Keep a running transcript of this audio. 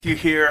You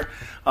here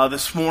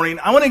this morning.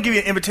 I want to give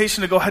you an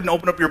invitation to go ahead and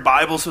open up your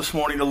Bibles this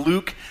morning to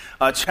Luke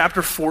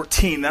chapter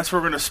 14. That's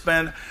where we're going to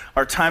spend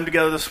our time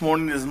together this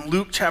morning, is in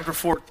Luke chapter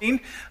 14.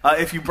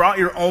 If you brought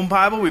your own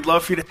Bible, we'd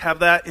love for you to have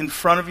that in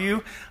front of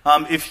you.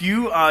 If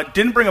you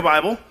didn't bring a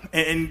Bible,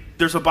 and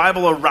there's a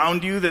Bible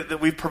around you that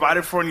we've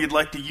provided for and you'd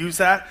like to use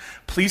that,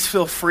 please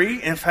feel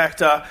free. In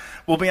fact,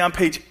 we'll be on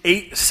page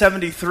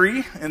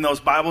 873 in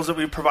those Bibles that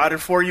we've provided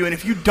for you. And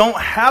if you don't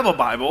have a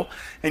Bible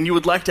and you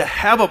would like to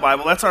have a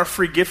Bible, that's our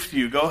free gift to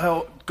you.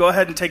 Go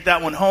ahead and take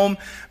that one home,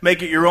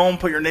 make it your own,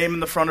 put your name in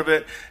the front of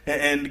it,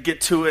 and get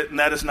to it, and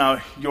that is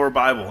now your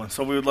Bible. And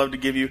so we would love to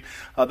give you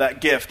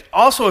that gift.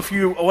 Also, if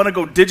you want to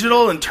go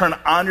digital and turn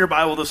on your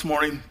Bible this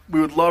morning,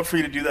 we would love for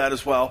you to do that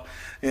as well.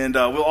 And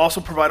we'll also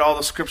provide all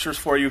the scriptures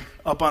for you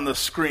up on the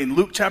screen.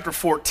 Luke chapter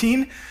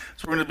 14,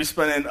 so we're going to be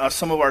spending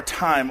some of our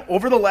time.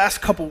 Over the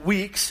last couple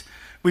weeks,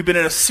 we've been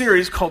in a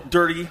series called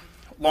Dirty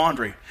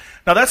Laundry.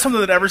 Now, that's something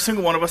that every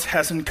single one of us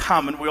has in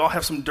common. We all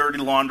have some dirty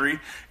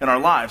laundry in our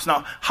lives.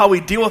 Now, how we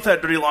deal with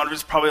that dirty laundry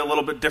is probably a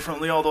little bit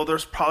differently, although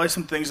there's probably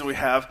some things that we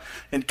have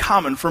in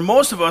common. For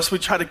most of us, we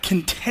try to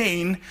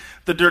contain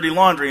the dirty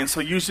laundry, and so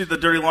usually the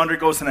dirty laundry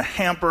goes in a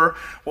hamper,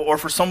 or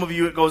for some of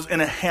you, it goes in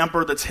a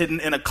hamper that's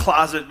hidden in a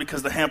closet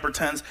because the hamper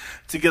tends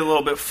to get a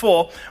little bit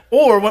full.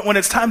 Or when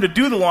it's time to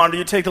do the laundry,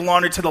 you take the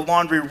laundry to the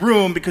laundry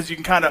room because you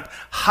can kind of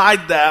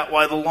hide that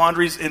while the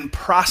laundry's in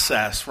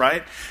process,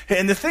 right?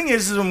 And the thing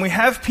is when we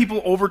have people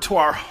over to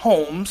our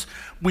homes,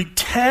 we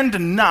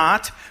tend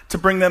not to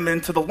bring them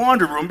into the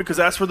laundry room because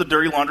that's where the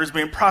dirty laundry is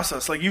being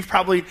processed. Like, you've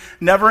probably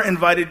never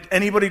invited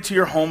anybody to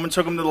your home and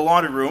took them to the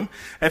laundry room.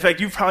 In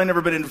fact, you've probably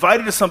never been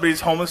invited to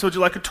somebody's home and said, would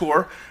you like a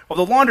tour of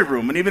the laundry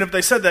room? And even if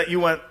they said that, you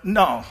went,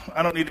 no,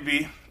 I don't need to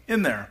be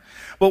in there.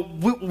 Well,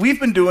 what we've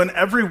been doing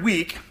every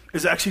week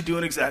is actually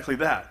doing exactly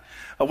that.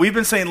 We've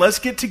been saying, let's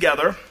get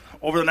together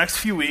over the next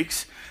few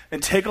weeks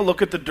and take a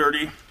look at the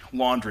dirty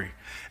laundry.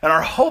 And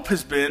our hope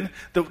has been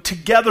that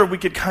together we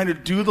could kind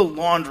of do the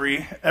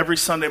laundry every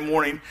Sunday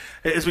morning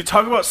as we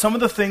talk about some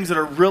of the things that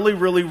are really,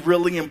 really,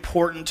 really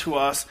important to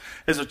us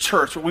as a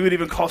church, what we would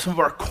even call some of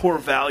our core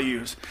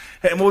values.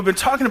 And what we've been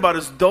talking about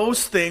is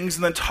those things,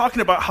 and then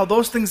talking about how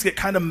those things get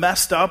kind of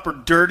messed up or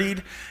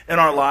dirtied in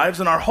our lives.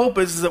 And our hope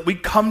is that we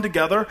come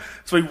together,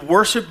 so we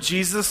worship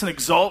Jesus and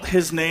exalt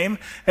his name,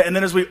 and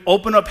then as we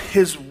open up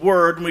his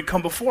word and we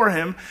come before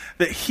him,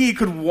 that he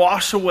could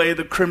wash away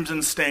the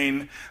crimson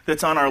stain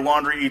that's on our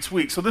laundry each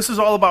week. So this is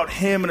all about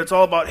him, and it's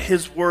all about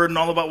his word and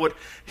all about what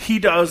he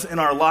does in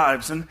our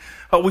lives. And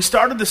we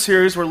started the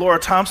series where Laura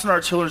Thompson,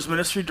 our children's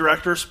ministry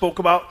director, spoke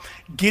about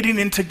getting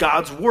into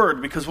God's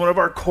word, because one of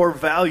our core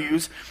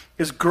values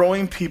is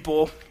growing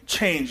people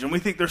change. And we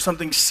think there's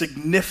something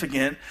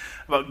significant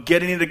about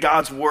getting into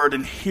God's word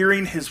and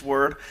hearing his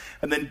word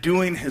and then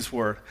doing his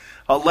word.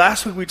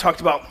 Last week we talked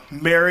about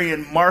Mary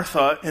and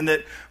Martha, and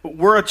that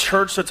we're a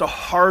church that's a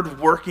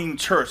hard-working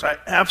church. I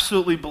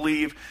absolutely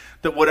believe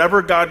that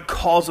whatever God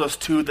calls us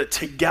to, that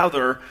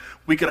together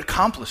we can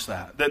accomplish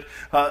that. That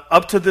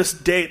up to this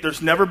date,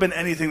 there's never been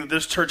anything that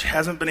this church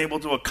hasn't been able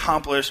to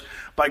accomplish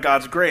by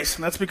God's grace.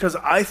 And that's because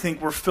I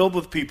think we're filled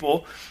with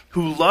people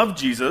who love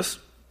Jesus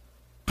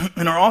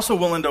and are also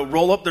willing to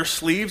roll up their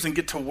sleeves and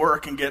get to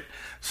work and get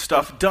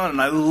stuff done.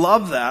 And I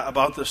love that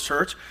about this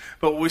church.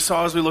 But what we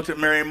saw as we looked at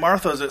Mary and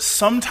Martha is that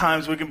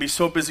sometimes we can be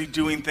so busy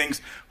doing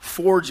things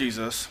for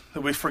Jesus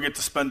that we forget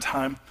to spend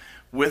time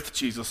with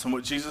Jesus. And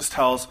what Jesus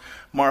tells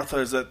Martha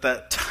is that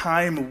that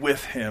time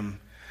with him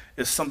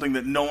is something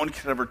that no one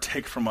can ever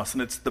take from us,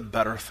 and it's the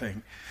better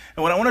thing.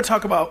 And what I want to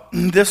talk about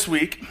this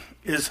week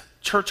is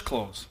church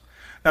clothes.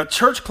 Now,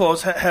 church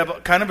clothes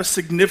have kind of a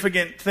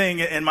significant thing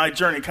in my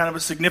journey, kind of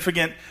a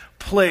significant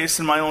place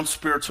in my own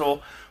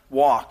spiritual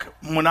walk.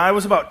 When I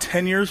was about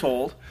 10 years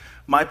old,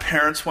 my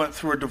parents went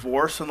through a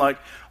divorce, and like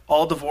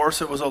all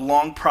divorce, it was a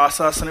long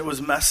process, and it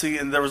was messy,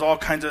 and there was all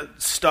kinds of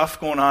stuff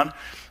going on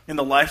in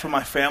the life of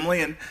my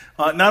family. And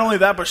not only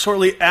that, but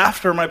shortly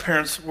after my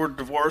parents were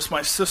divorced,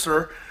 my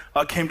sister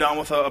came down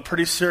with a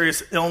pretty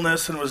serious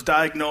illness and was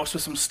diagnosed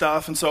with some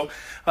stuff. And so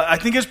I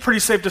think it's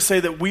pretty safe to say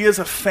that we as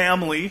a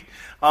family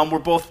were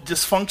both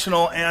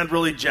dysfunctional and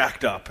really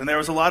jacked up. And there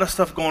was a lot of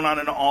stuff going on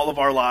in all of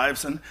our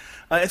lives. And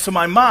so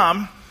my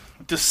mom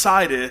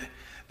decided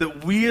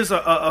that we as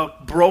a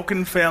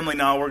broken family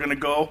now, we're going to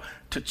go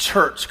to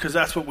church because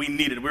that's what we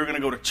needed. We were going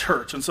to go to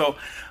church. And so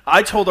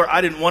I told her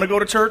I didn't want to go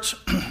to church.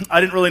 I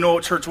didn't really know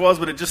what church was,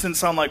 but it just didn't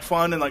sound like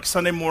fun. And like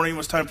Sunday morning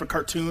was time for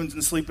cartoons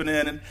and sleeping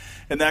in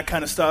and that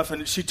kind of stuff.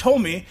 And she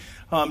told me,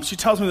 she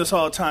tells me this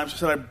all the time. She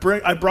said,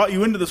 I brought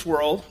you into this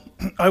world.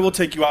 I will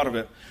take you out of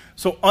it.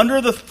 So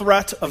under the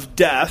threat of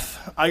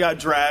death, I got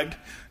dragged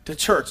to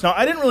church. Now,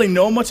 I didn't really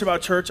know much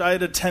about church. I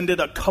had attended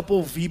a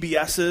couple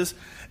VBSs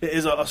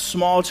as a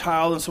small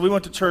child. And so we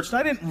went to church, and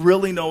I didn't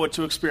really know what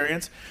to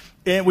experience.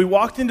 And we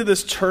walked into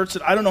this church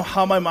that I don't know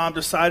how my mom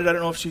decided. I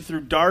don't know if she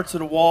threw darts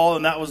at a wall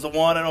and that was the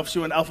one. I don't know if she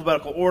went in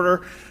alphabetical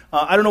order.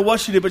 I don't know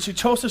what she did, but she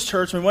chose this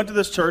church, and we went to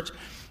this church.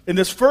 And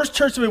this first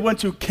church that we went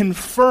to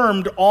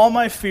confirmed all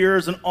my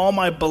fears and all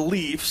my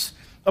beliefs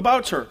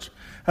about church.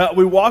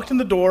 We walked in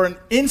the door and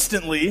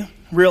instantly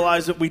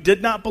realized that we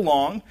did not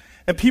belong,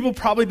 and people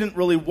probably didn't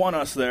really want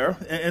us there.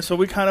 And so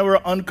we kind of were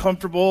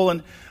uncomfortable,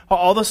 and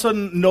all of a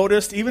sudden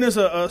noticed, even as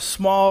a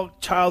small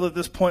child at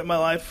this point in my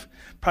life,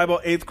 probably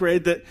about 8th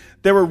grade, that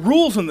there were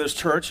rules in this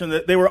church, and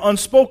that they were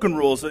unspoken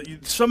rules,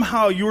 that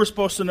somehow you were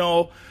supposed to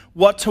know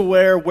what to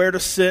wear, where to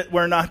sit,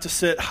 where not to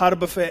sit, how to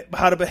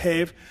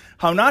behave,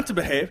 how not to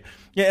behave.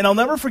 Yeah, and I'll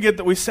never forget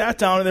that we sat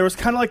down, and there was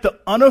kind of like the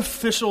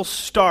unofficial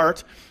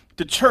start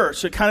to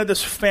church. That kind of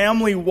this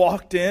family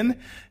walked in,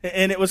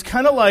 and it was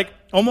kind of like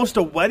almost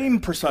a wedding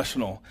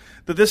processional.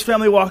 That this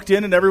family walked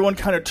in, and everyone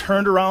kind of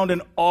turned around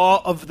in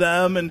awe of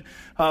them, and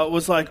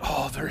was like,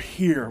 "Oh, they're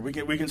here. We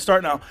can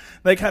start now." And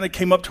they kind of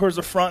came up towards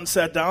the front and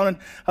sat down. And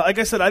like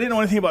I said, I didn't know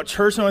anything about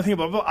church, know anything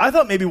about. I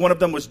thought maybe one of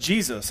them was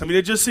Jesus. I mean,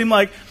 it just seemed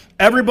like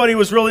everybody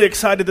was really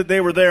excited that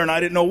they were there, and I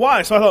didn't know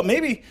why. So I thought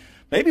maybe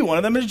one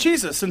of them is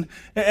Jesus. And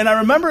I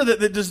remember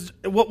that just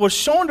what was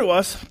shown to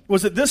us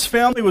was that this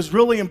family was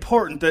really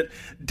important, that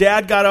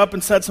Dad got up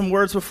and said some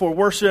words before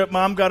worship.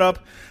 Mom got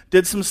up,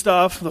 did some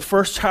stuff. The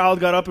first child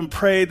got up and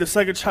prayed. The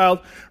second child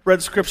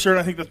read scripture. And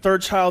I think the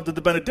third child did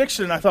the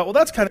benediction. And I thought, well,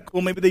 that's kind of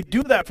cool. Maybe they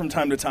do that from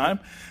time to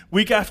time.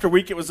 Week after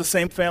week, it was the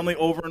same family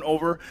over and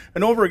over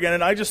and over again.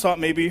 And I just thought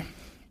maybe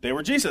they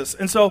were Jesus.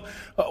 And so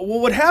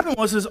what happened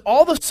was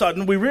all of a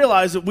sudden we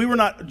realized that we were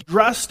not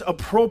dressed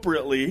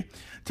appropriately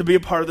to be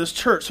a part of this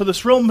church. So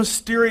this real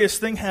mysterious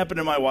thing happened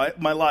in my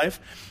life,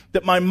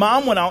 that my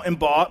mom went out and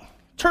bought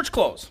church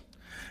clothes.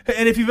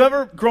 And if you've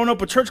ever grown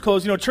up with church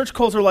clothes, church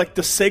clothes are like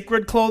the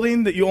sacred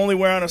clothing that you only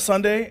wear on a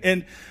Sunday.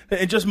 And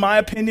in just my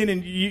opinion,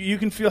 and you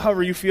can feel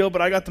however you feel,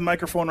 but I got the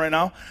microphone right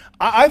now,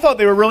 I thought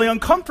they were really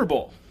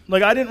uncomfortable.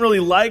 Like, I didn't really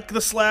like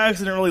the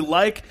slacks, I didn't really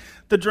like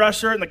the dress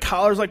shirt, and the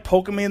collar's like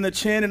poking me in the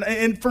chin.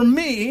 And for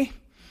me,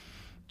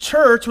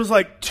 church was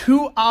like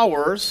 2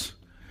 hours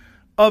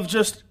of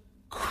just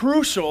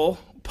crucial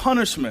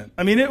punishment.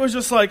 I mean, it was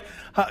just like,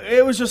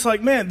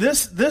 man,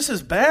 this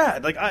is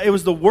bad. Like, it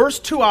was the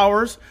worst 2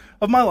 hours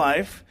of my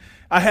life.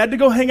 I had to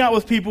go hang out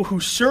with people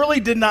who surely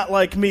did not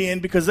like me, and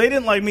because they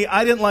didn't like me,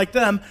 I didn't like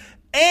them,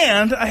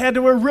 and I had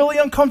to wear really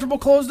uncomfortable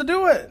clothes to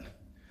do it.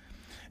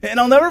 And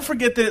I'll never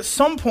forget that at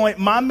some point,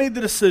 Mom made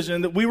the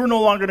decision that we were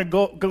no longer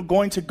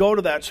going to go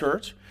to that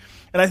church.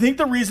 And I think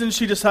the reason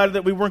she decided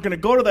that we weren't going to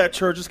go to that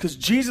church is because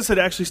Jesus had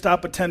actually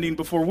stopped attending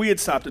before we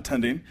had stopped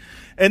attending.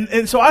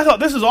 And so I thought,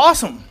 this is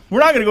awesome. We're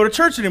not going to go to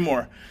church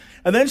anymore.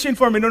 And then she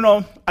informed me,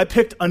 no, I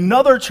picked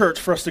another church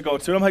for us to go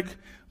to. And I'm like,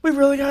 we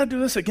really got to do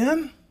this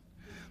again?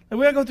 Like,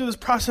 we got to go through this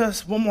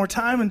process one more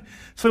time? And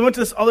so we went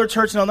to this other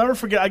church, and I'll never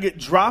forget, I get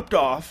dropped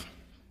off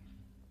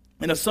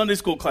in a Sunday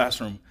school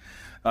classroom.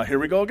 Here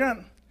we go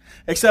again.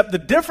 Except the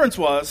difference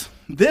was,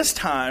 this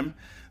time,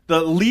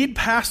 the lead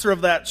pastor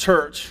of that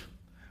church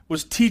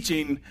was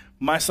teaching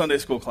my Sunday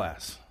school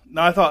class.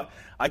 Now I thought,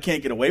 I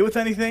can't get away with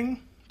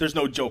anything. There's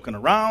no joking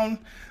around.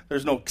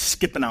 There's no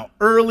skipping out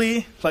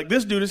early. Like,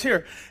 this dude is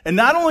here. And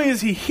not only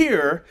is he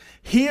here,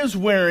 he is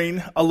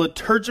wearing a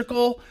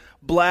liturgical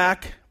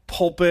black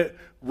pulpit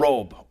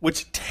robe,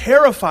 which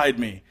terrified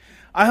me.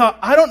 I thought,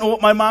 I don't know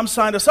what my mom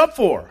signed us up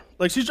for.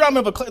 Like, she's dropping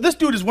up this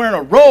dude is wearing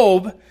a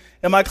robe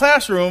in my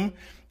classroom.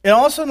 And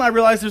all of a sudden I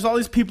realize there's all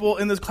these people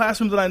in this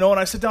classroom that I know, and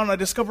I sit down and I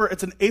discover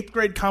it's an 8th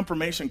grade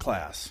confirmation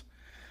class.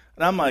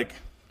 And I'm like,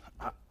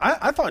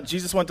 I thought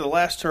Jesus went to the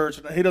last church,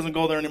 and he doesn't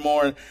go there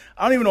anymore, and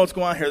I don't even know what's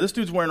going on here. This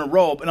dude's wearing a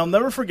robe. And I'll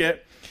never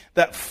forget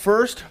that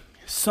first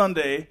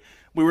Sunday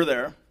we were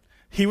there,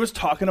 he was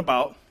talking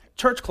about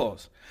church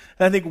clothes.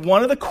 And I think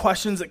one of the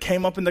questions that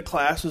came up in the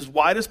class was,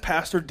 why does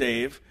Pastor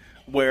Dave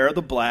wear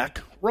the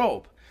black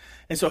robe?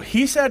 And so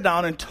he sat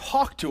down and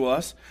talked to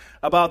us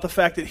about the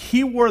fact that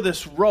he wore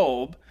this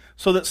robe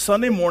so that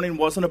Sunday morning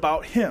wasn't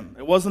about him.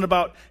 It wasn't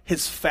about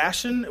his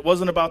fashion. It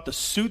wasn't about the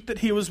suit that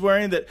he was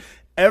wearing. That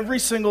every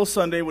single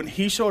Sunday when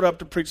he showed up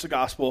to preach the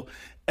gospel,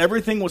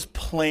 everything was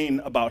plain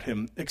about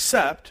him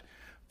except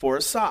for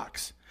his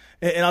socks.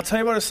 And I'll tell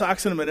you about his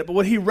socks in a minute, but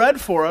what he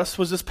read for us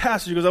was this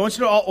passage. He goes, I want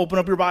you to all open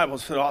up your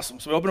Bibles. I said, awesome.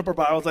 So we opened up our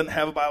Bibles. I didn't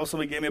have a Bible,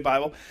 somebody gave me a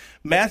Bible.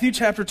 Matthew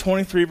chapter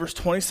 23, verse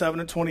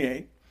 27 and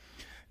 28.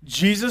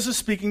 Jesus is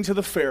speaking to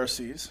the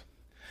Pharisees,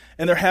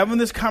 and they're having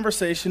this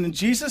conversation, and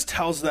Jesus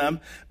tells them,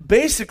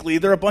 basically,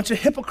 they're a bunch of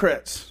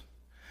hypocrites.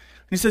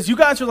 And he says, you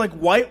guys are like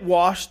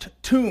whitewashed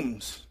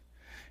tombs.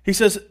 He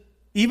says,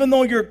 even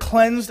though you're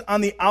cleansed on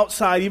the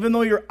outside, even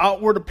though your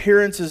outward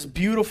appearance is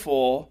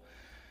beautiful,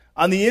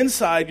 on the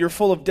inside, you're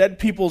full of dead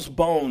people's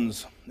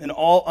bones and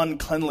all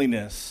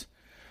uncleanliness.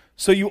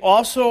 So you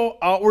also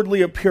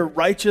outwardly appear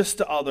righteous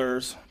to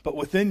others, but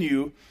within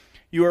you,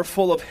 you are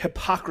full of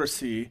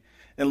hypocrisy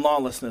and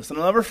lawlessness. And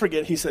I'll never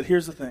forget, he said,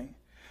 here's the thing.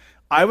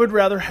 I would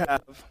rather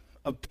have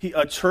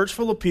a church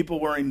full of people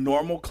wearing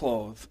normal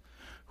clothes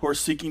who are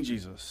seeking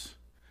Jesus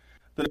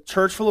than a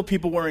church full of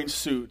people wearing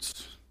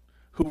suits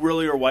who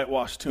really are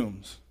whitewashed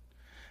tombs.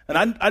 And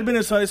I'd been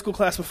in a Sunday school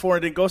class before,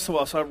 and it didn't go so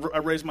well, so I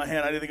raised my hand.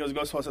 I didn't think it was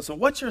going to go so well. I said, so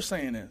what you're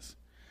saying is,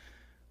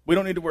 we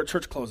don't need to wear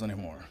church clothes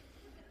anymore.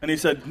 And he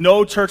said,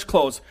 no church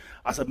clothes.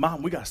 I said,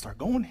 Mom, we got to start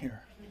going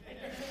here.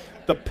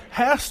 The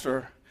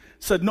pastor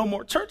said, no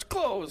more church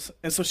clothes.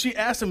 And so she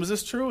asked him, is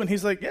this true? And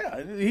he's like,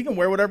 yeah, he can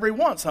wear whatever he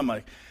wants. I'm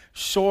like,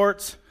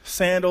 shorts,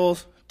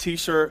 sandals,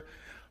 t-shirt,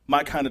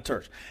 my kind of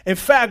church. In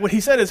fact, what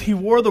he said is he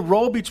wore the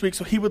robe each week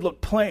so he would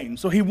look plain.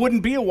 So he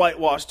wouldn't be a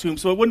whitewashed tomb.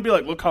 So it wouldn't be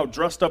like, look how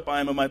dressed up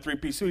I am in my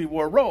three-piece suit. He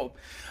wore a robe.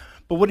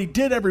 But what he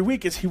did every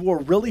week is he wore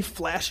really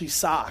flashy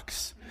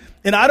socks.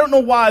 And I don't know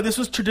why. This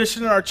was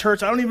tradition in our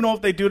church. I don't even know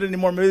if they do it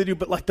anymore. Maybe they do.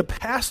 But like the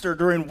pastor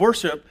during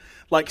worship,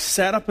 like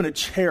sat up in a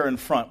chair in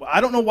front. I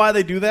don't know why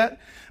they do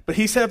that. But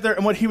he sat up there,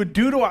 and what he would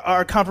do to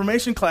our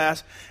confirmation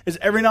class is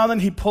every now and then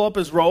he'd pull up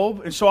his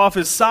robe and show off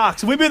his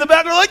socks. And we'd be in the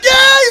back, we're like,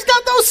 yeah, he's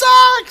got those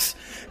socks.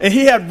 And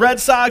he had red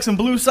socks and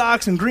blue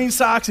socks and green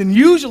socks. And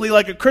usually,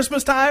 like at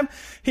Christmas time,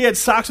 he had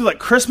socks with like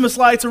Christmas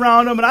lights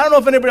around them. And I don't know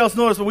if anybody else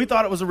noticed, but we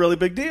thought it was a really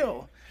big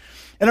deal.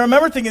 And I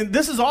remember thinking,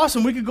 this is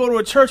awesome. We could go to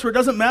a church where it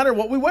doesn't matter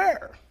what we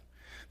wear.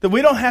 That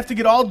we don't have to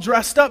get all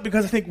dressed up,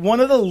 because I think one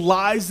of the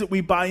lies that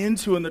we buy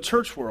into in the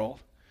church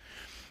world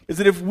is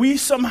that if we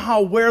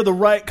somehow wear the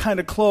right kind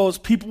of clothes,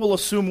 people will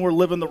assume we're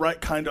living the right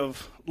kind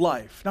of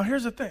life. Now,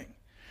 here's the thing.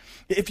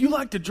 If you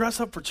like to dress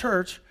up for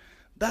church,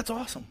 that's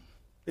awesome.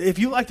 If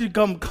you like to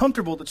become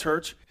comfortable at the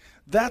church,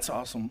 that's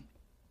awesome.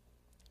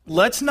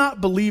 Let's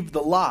not believe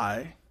the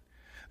lie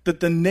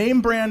that the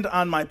name brand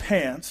on my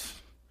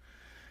pants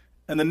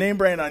and the name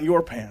brand on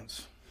your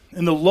pants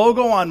and the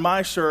logo on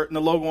my shirt and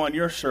the logo on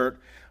your shirt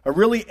are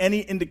really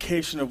any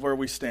indication of where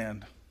we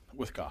stand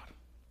with God.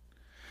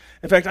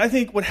 In fact, I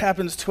think what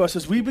happens to us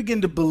is we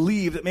begin to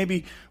believe that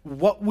maybe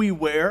what we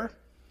wear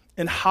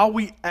and how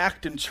we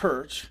act in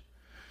church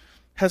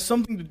has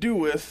something to do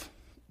with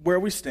where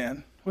we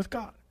stand with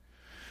God.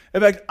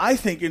 In fact, I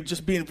think, in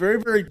just being very,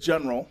 very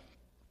general,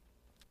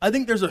 I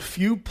think there's a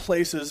few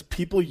places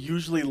people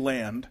usually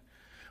land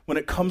when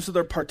it comes to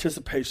their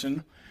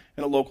participation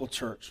in a local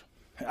church.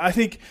 I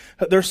think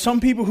there's some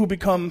people who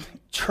become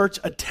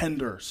church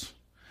attenders.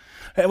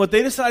 And what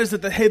they decide is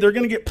that, hey, they're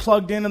going to get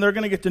plugged in and they're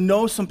going to get to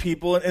know some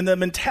people. And the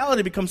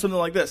mentality becomes something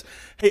like this.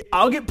 Hey,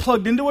 I'll get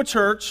plugged into a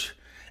church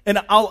and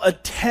I'll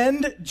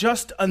attend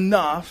just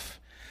enough.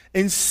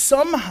 And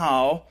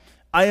somehow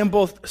I am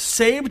both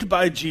saved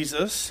by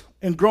Jesus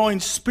and growing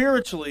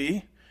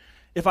spiritually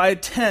if I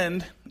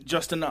attend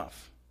just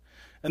enough.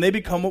 And they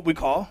become what we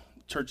call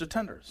church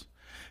attenders.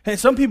 And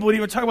some people would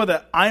even talk about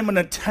that. I'm an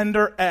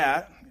attender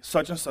at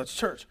such and such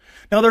church.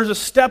 Now, there's a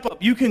step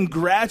up. You can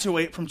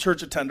graduate from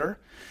church attender.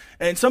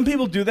 And some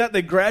people do that.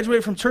 They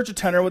graduate from church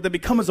attender. What they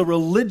become is a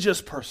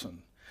religious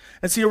person.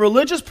 And see, a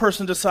religious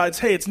person decides,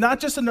 hey, it's not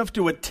just enough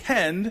to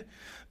attend.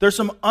 There's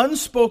some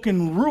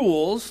unspoken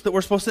rules that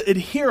we're supposed to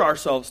adhere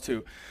ourselves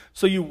to.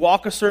 So you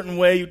walk a certain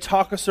way, you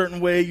talk a certain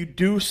way, you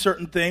do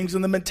certain things.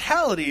 And the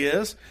mentality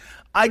is,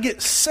 I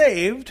get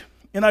saved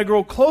and I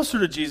grow closer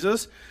to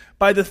Jesus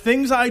by the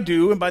things I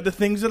do and by the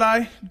things that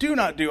I do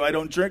not do. I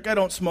don't drink, I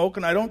don't smoke,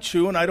 and I don't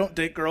chew, and I don't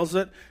date girls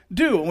that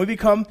do. And we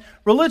become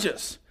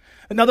religious.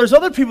 And now there's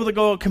other people that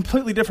go a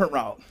completely different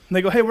route. And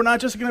they go, hey, we're not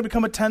just going to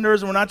become attenders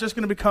and we're not just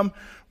going to become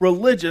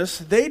religious.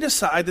 They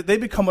decide that they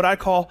become what I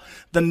call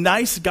the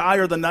nice guy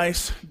or the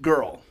nice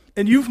girl.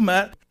 And you've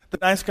met the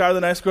nice guy or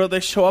the nice girl. They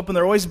show up and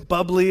they're always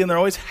bubbly and they're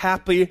always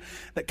happy.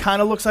 It kind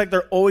of looks like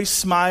they're always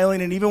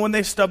smiling. And even when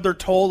they stub their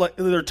toe,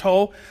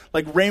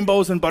 like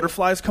rainbows and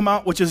butterflies come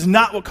out, which is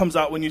not what comes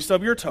out when you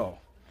stub your toe.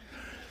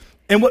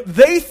 And what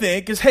they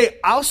think is, hey,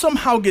 I'll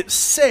somehow get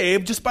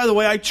saved just by the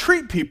way I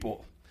treat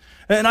people.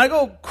 And I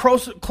go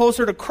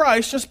closer to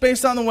Christ just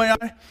based on the way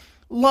I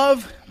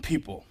love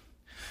people.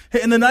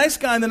 And the nice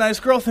guy and the nice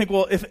girl think,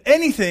 well, if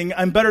anything,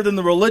 I'm better than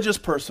the religious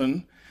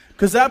person,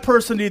 because that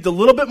person needs a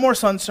little bit more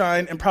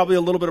sunshine and probably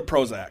a little bit of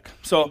Prozac.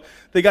 So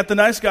they got the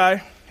nice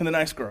guy and the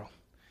nice girl.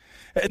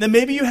 And then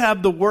maybe you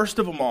have the worst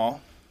of them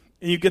all,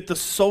 and you get the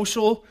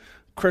social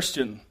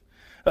Christian.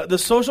 The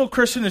social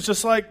Christian is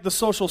just like the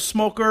social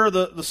smoker,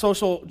 the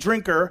social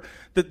drinker.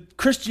 That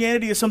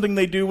Christianity is something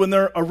they do when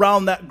they're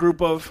around that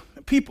group of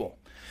people.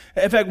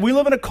 In fact, we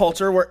live in a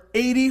culture where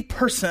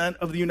 80%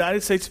 of the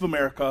United States of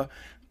America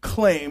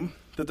claim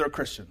that they're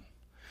Christian.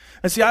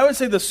 And see, I would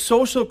say the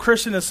social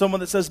Christian is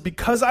someone that says,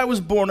 because I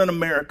was born in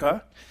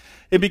America,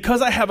 and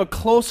because I have a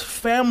close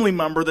family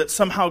member that's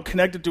somehow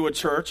connected to a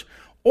church,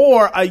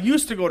 or I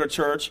used to go to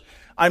church,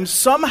 I'm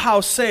somehow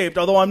saved,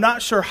 although I'm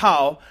not sure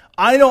how.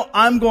 I know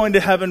I'm going to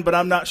heaven, but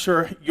I'm not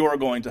sure you're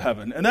going to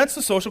heaven. And that's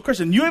the social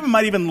Christian. You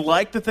might even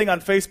like the thing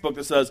on Facebook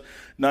that says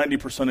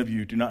 90% of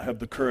you do not have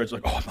the courage.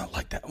 Like, oh, I'm not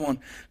like that one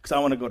because I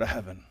want to go to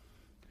heaven.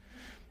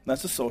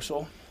 That's the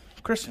social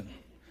Christian.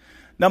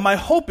 Now, my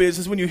hope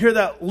is when you hear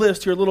that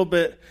list, you're a little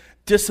bit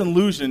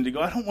disillusioned. You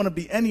go, I don't want to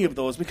be any of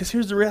those, because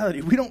here's the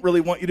reality. We don't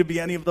really want you to be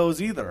any of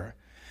those either.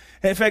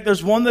 And in fact,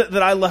 there's one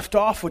that I left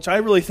off, which I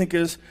really think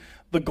is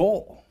the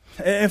goal.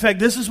 In fact,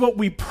 this is what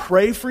we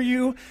pray for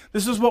you.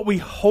 This is what we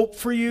hope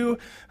for you.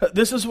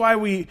 This is why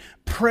we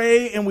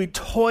pray and we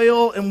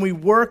toil and we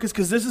work, is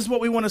because this is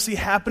what we want to see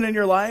happen in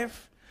your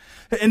life.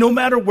 And no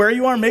matter where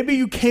you are, maybe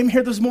you came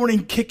here this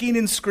morning kicking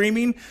and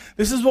screaming.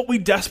 This is what we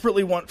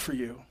desperately want for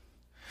you.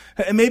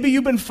 And maybe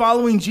you've been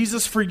following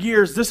Jesus for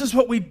years. This is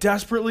what we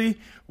desperately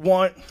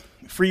want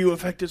for you. In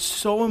fact, it's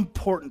so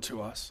important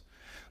to us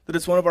that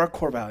it's one of our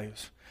core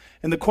values.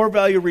 And the core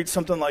value reads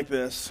something like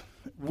this: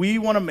 we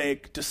want to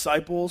make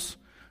disciples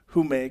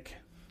who make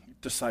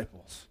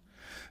disciples.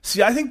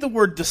 See, I think the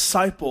word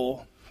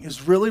disciple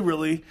is really,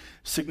 really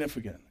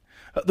significant.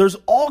 There's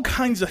all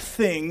kinds of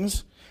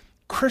things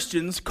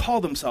Christians call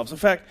themselves. In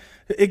fact,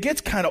 it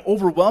gets kind of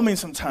overwhelming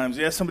sometimes.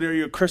 You ask somebody, are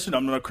you a Christian?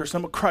 I'm not a Christian,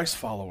 I'm a Christ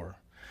follower.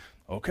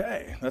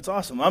 Okay, that's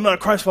awesome. I'm not a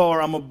Christ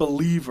follower, I'm a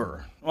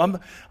believer. Well,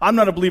 I'm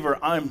not a believer,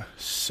 I'm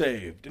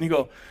saved. And you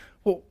go,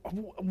 well,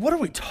 what are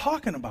we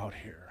talking about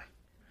here?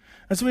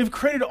 And so we've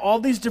created all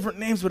these different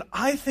names, but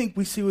I think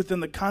we see within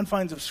the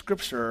confines of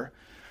Scripture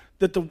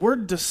that the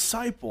word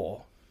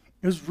disciple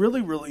is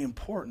really, really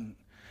important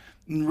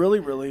and really,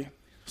 really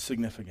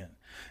significant.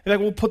 In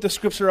fact, we'll put the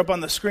scripture up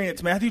on the screen.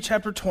 It's Matthew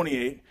chapter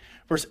 28,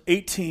 verse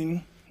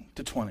 18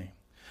 to 20.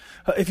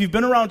 If you've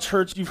been around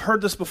church, you've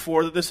heard this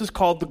before, that this is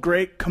called the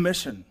Great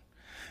Commission.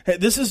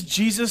 This is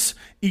Jesus'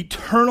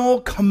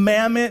 eternal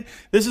commandment.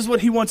 This is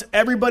what he wants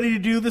everybody to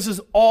do. This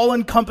is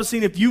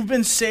all-encompassing. If you've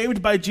been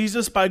saved by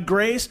Jesus by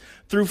grace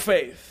through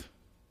faith,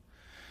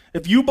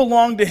 if you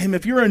belong to him,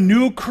 if you're a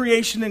new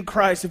creation in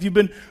Christ, if you've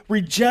been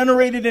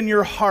regenerated in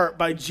your heart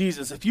by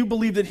Jesus, if you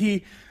believe that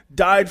he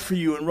died for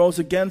you and rose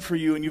again for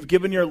you and you've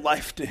given your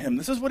life to him,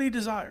 this is what he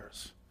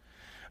desires.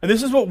 And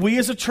this is what we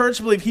as a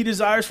church believe he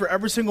desires for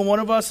every single one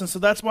of us. And so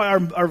that's why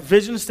our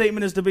vision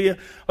statement is to be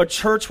a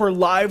church where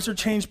lives are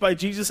changed by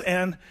Jesus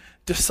and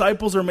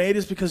disciples are made,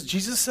 is because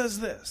Jesus says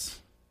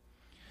this.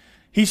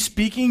 He's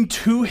speaking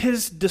to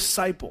his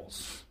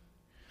disciples.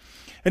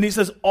 And he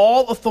says,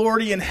 all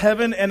authority in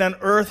heaven and on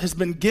earth has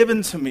been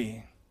given to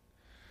me.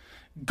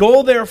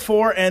 Go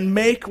therefore and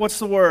make, what's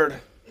the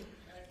word?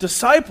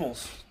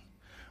 Disciples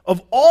of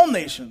all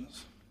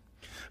nations,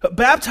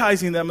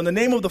 baptizing them in the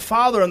name of the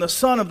Father and the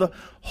Son of the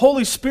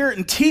Holy Spirit,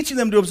 and teaching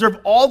them to observe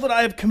all that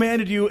I have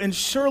commanded you. And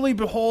surely,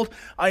 behold,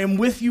 I am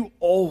with you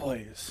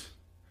always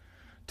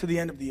to the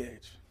end of the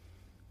age.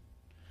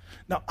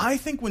 Now, I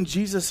think when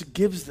Jesus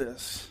gives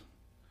this,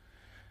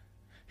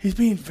 he's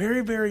being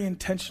very, very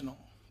intentional.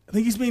 I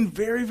think he's being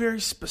very,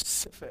 very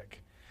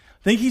specific.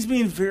 I think he's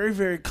being very,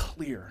 very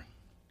clear.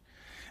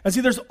 And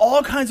see, there's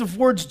all kinds of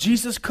words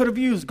Jesus could have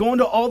used. Go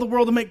into all the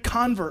world to make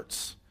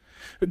converts.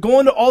 Go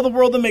into all the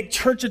world and make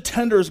church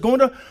attenders. Go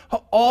into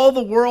all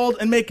the world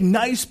and make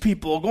nice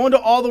people. Go into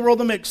all the world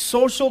and make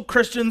social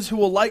Christians who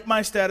will like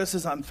my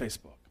statuses on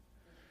Facebook.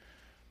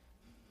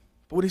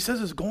 But what he says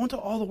is go into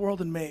all the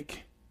world and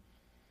make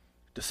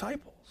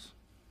disciples.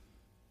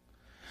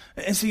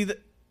 And see,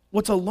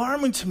 what's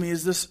alarming to me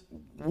is this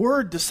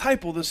word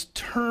disciple, this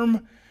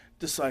term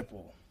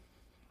disciple,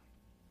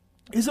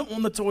 isn't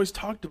one that's always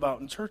talked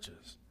about in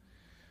churches.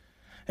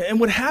 And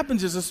what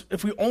happens is this,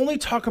 if we only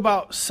talk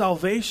about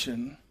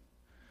salvation,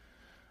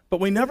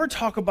 but we never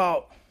talk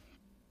about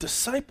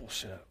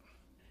discipleship,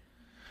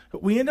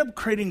 we end up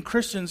creating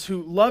Christians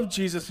who love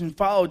Jesus and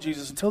follow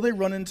Jesus until they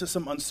run into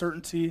some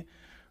uncertainty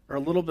or a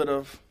little bit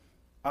of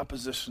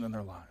opposition in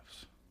their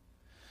lives.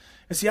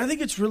 And see, I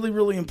think it's really,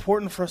 really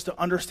important for us to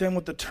understand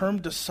what the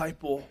term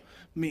disciple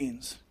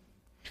means.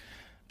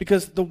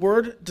 Because the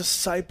word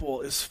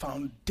disciple is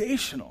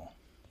foundational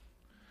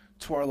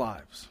to our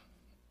lives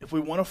if we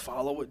want to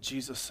follow what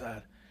Jesus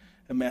said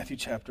in Matthew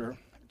chapter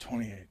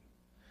 28.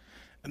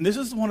 And this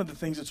is one of the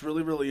things that's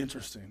really, really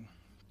interesting.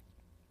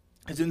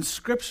 Is in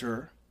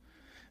Scripture,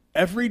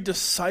 every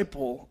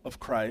disciple of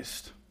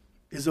Christ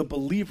is a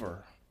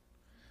believer,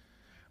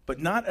 but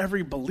not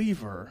every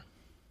believer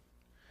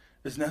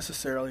is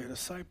necessarily a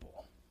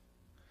disciple.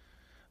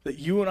 That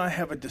you and I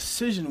have a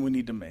decision we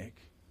need to make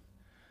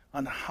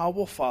on how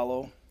we'll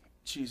follow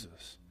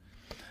Jesus.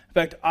 In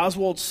fact,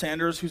 Oswald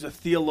Sanders, who's a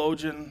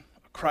theologian,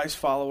 Christ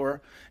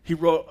follower, he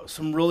wrote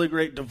some really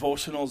great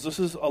devotionals. This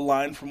is a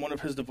line from one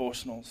of his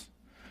devotionals.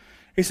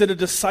 He said, a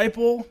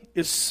disciple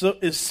is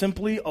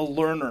simply a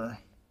learner.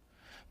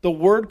 The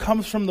word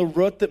comes from the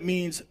root that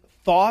means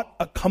thought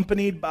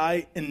accompanied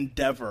by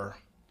endeavor.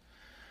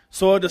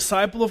 So a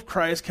disciple of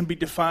Christ can be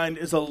defined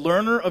as a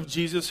learner of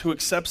Jesus who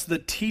accepts the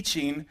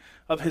teaching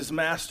of his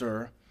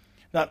master,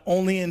 not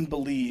only in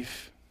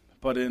belief,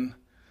 but in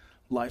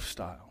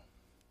lifestyle.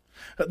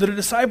 That a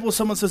disciple is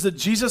someone who says that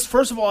Jesus,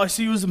 first of all, I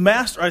see you as a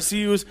master. I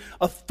see you as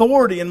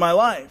authority in my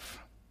life.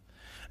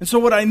 And so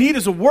what I need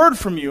is a word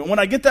from you. And when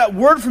I get that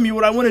word from you,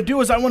 what I want to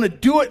do is I want to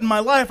do it in my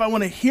life. I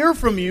want to hear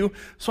from you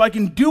so I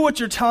can do what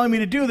you're telling me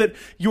to do, that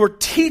your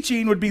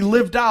teaching would be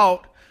lived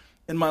out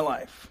in my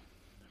life.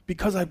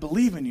 Because I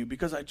believe in you,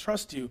 because I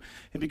trust you,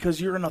 and because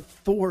you're an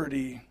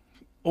authority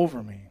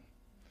over me.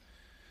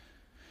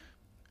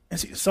 And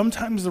see,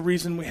 sometimes the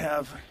reason we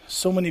have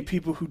so many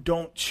people who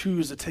don't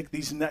choose to take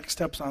these next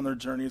steps on their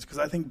journey is because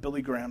I think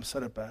Billy Graham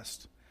said it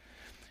best.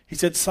 He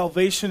said,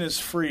 salvation is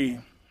free,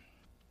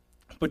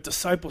 but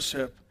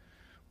discipleship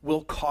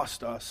will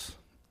cost us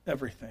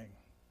everything.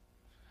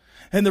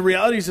 And the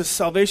reality is that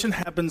salvation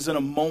happens in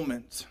a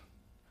moment,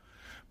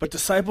 but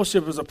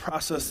discipleship is a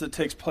process that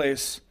takes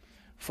place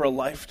for a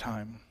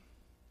lifetime.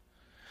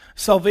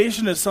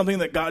 Salvation is something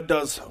that God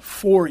does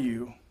for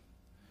you.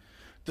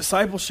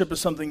 Discipleship is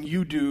something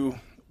you do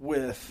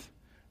with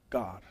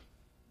God.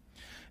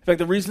 In fact,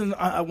 the reason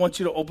I want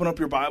you to open up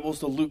your Bibles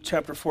to Luke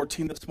chapter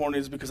 14 this morning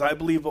is because I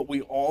believe what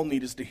we all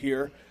need is to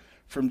hear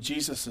from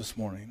Jesus this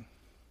morning.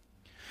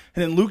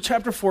 And in Luke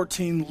chapter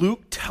 14,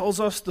 Luke tells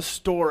us the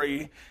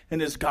story in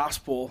his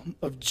gospel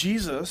of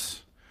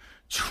Jesus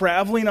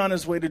traveling on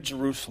his way to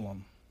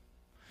Jerusalem.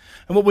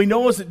 And what we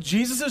know is that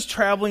Jesus is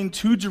traveling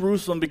to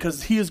Jerusalem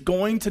because he is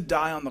going to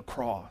die on the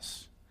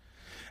cross.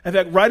 In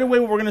fact, right away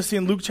what we're going to see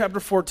in Luke chapter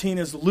 14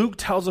 is Luke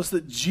tells us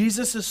that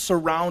Jesus is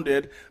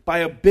surrounded by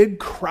a big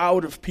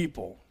crowd of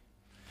people.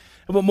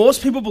 And what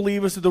most people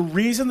believe is that the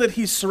reason that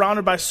he's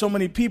surrounded by so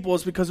many people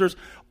is because there's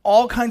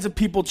all kinds of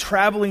people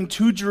traveling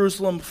to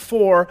Jerusalem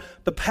for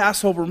the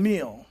Passover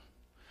meal.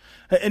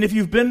 And if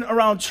you've been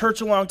around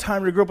church a long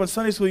time or you grew up in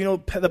Sunday school, you know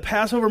the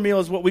Passover meal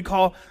is what we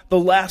call the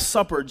Last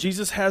Supper.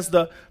 Jesus has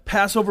the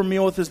Passover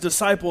meal with his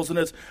disciples, and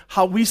it's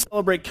how we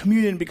celebrate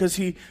communion because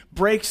he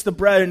breaks the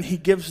bread and he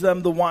gives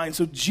them the wine.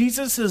 So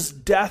Jesus'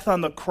 death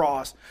on the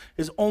cross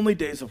is only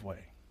days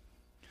away.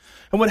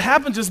 And what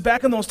happens is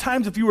back in those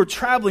times, if you were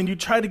traveling, you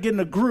try to get in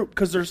a group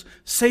because there's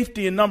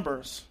safety in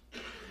numbers.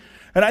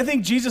 And I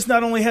think Jesus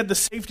not only had the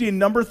safety and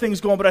number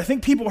things going, but I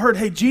think people heard,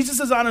 hey,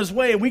 Jesus is on his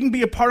way, and we can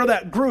be a part of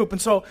that group.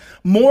 And so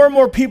more and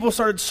more people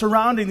started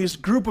surrounding this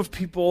group of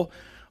people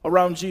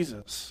around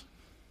Jesus.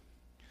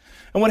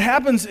 And what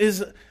happens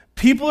is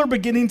people are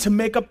beginning to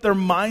make up their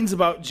minds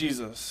about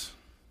Jesus.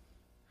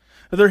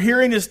 They're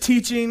hearing his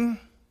teaching.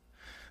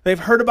 They've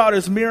heard about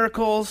his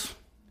miracles.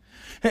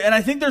 And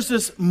I think there's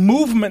this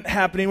movement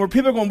happening where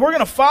people are going, we're going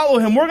to follow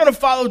him. We're going to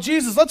follow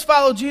Jesus. Let's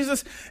follow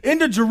Jesus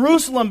into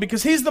Jerusalem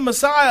because he's the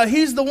Messiah.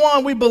 He's the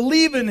one. We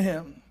believe in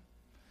him.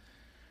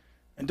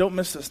 And don't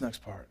miss this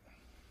next part.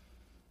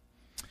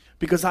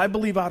 Because I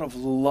believe out of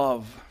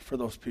love for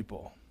those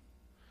people,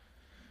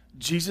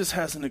 Jesus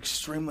has an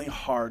extremely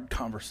hard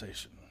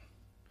conversation.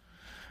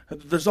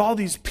 There's all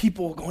these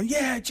people going,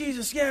 yeah,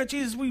 Jesus,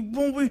 we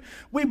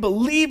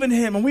believe in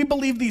him, and we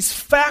believe these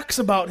facts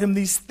about him,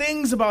 these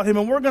things about him,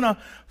 and we're going to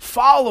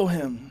follow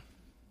him.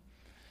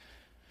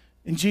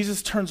 And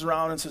Jesus turns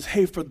around and says,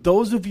 hey, for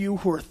those of you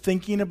who are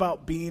thinking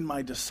about being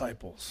my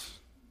disciples,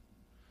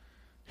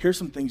 here's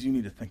some things you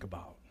need to think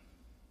about.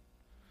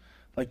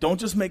 Like, don't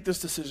just make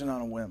this decision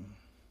on a whim.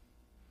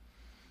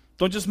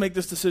 Don't just make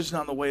this decision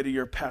on the way to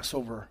your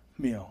Passover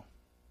meal.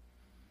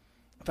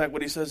 In fact,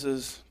 what he says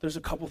is there's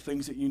a couple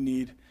things that you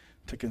need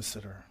to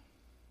consider.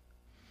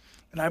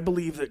 And I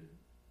believe that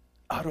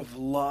out of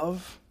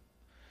love,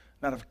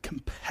 out of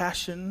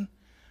compassion,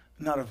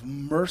 out of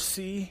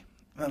mercy,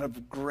 out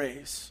of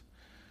grace,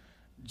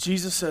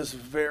 Jesus says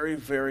very,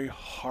 very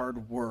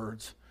hard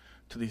words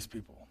to these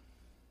people.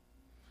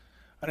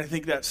 And I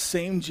think that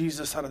same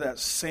Jesus, out of that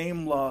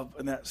same love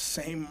and that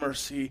same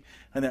mercy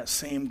and that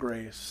same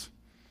grace,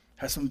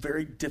 has some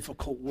very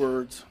difficult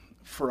words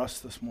for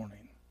us this morning.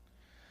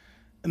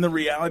 And the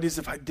reality is,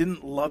 if I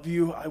didn't love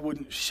you, I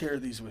wouldn't share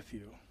these with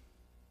you.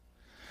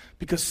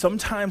 Because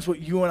sometimes what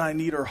you and I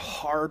need are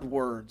hard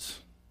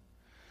words.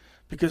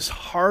 Because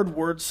hard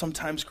words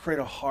sometimes create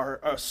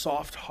a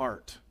soft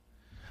heart.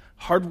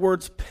 Hard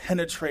words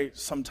penetrate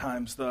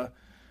sometimes the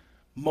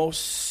most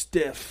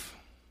stiff,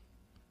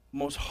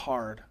 most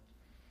hard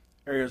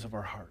areas of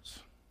our hearts.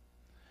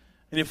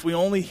 And if we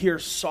only hear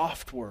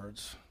soft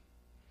words,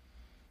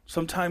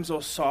 sometimes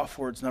those soft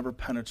words never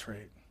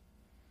penetrate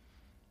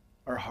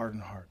our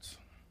hardened hearts.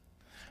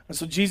 And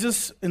so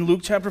Jesus in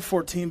Luke chapter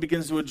 14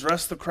 begins to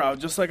address the crowd,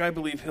 just like I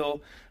believe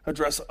he'll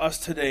address us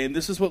today. And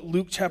this is what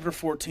Luke chapter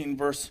 14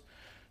 verse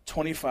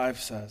 25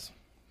 says.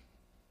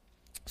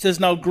 It says,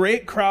 now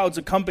great crowds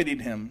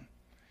accompanied him,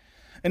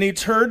 and he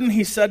turned and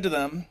he said to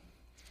them,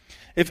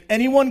 if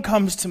anyone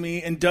comes to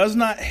me and does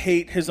not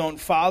hate his own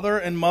father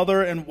and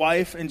mother and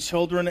wife and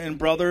children and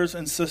brothers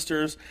and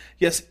sisters,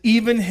 yes,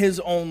 even his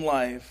own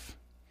life,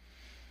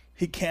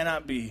 he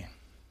cannot be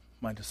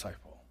my disciple.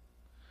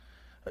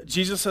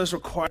 Jesus says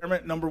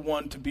requirement number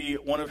one to be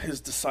one of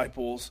his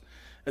disciples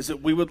is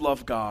that we would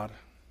love God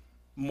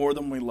more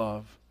than we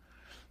love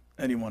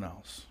anyone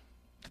else.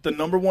 The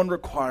number one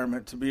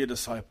requirement to be a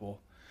disciple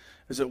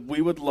is that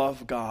we would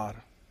love God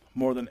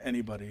more than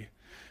anybody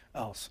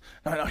else.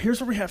 Now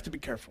here's where we have to be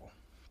careful.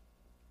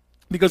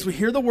 Because we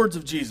hear the words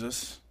of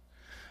Jesus,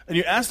 and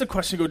you ask the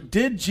question, you go,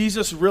 did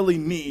Jesus really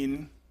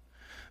mean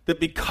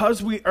that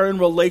because we are in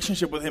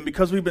relationship with him,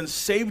 because we've been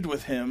saved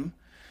with him,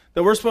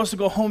 that we're supposed to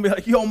go home and be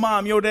like, yo,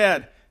 mom, yo,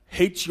 dad,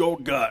 hate your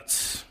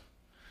guts?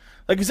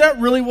 Like, is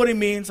that really what he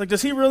means? Like,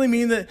 does he really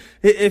mean that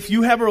if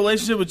you have a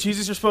relationship with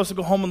Jesus, you're supposed to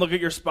go home and look at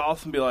your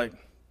spouse and be like,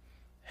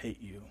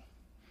 hate you,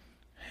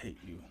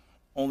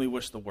 only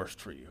wish the worst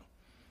for you?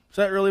 Is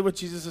that really what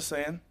Jesus is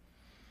saying?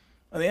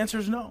 And the answer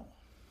is no.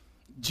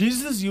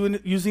 Jesus is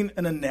using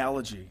an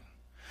analogy.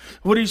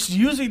 What he's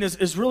using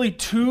is really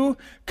two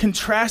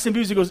contrasting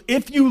views. He goes,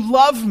 if you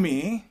love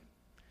me,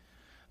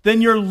 then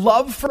your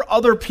love for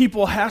other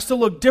people has to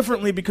look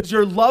differently because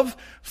your love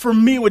for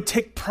me would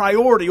take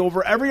priority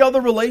over every other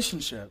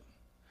relationship.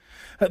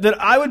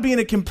 That I would be in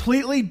a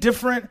completely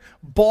different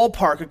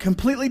ballpark, a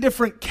completely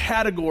different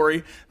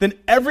category than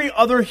every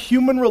other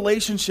human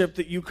relationship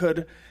that you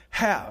could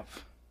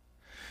have.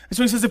 And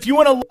so he says, if you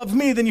want to love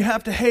me, then you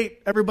have to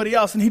hate everybody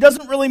else. And he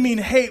doesn't really mean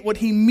hate. What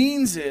he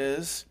means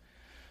is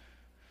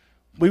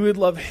we would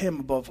love him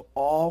above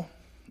all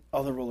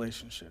other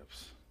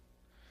relationships.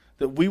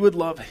 That we would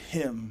love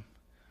him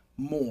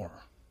more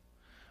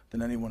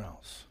than anyone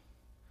else.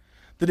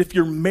 That if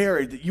you're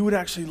married, that you would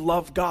actually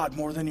love God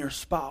more than your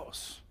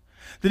spouse.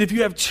 That if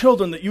you have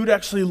children, that you would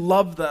actually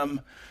love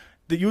them,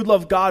 that you would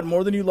love God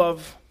more than you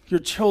love your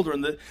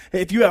children. That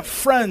if you have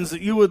friends,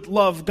 that you would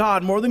love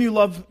God more than you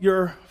love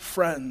your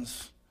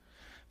friends.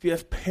 If you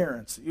have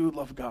parents, that you would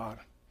love God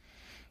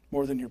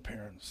more than your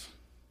parents.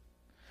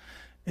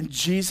 And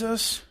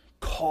Jesus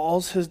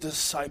calls his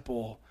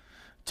disciple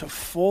to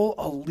full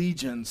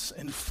allegiance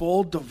and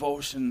full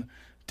devotion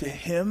to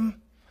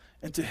him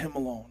and to him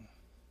alone.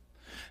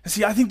 And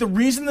see, I think the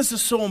reason this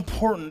is so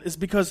important is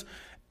because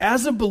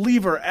as a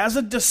believer, as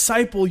a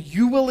disciple,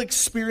 you will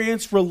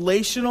experience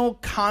relational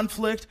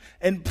conflict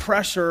and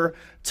pressure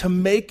to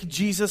make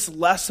Jesus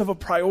less of a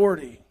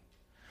priority.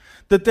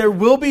 That there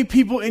will be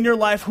people in your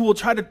life who will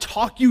try to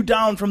talk you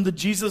down from the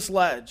Jesus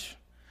ledge.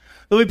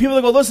 There'll be people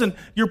that go, listen,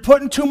 you're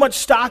putting too much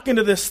stock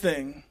into this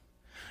thing.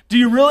 Do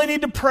you really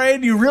need to pray?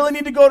 Do you really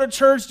need to go to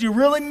church? Do you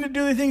really need to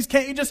do these things?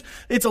 Can't you just,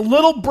 it's a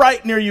little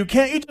bright near you.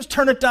 Can't you just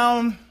turn it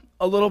down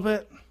a little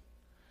bit?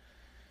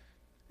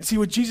 And see,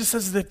 what Jesus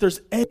says is that if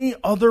there's any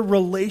other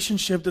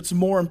relationship that's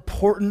more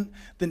important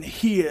than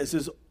he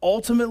is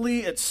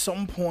ultimately at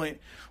some point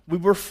we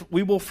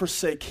will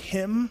forsake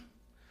him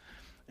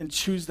and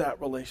choose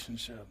that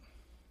relationship.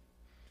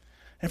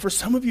 And for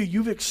some of you,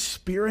 you've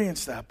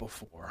experienced that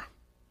before.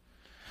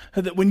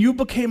 That when you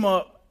became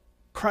a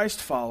Christ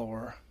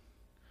follower,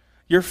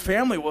 your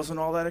family wasn't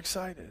all that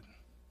excited.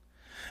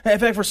 In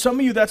fact, for some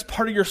of you, that's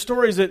part of your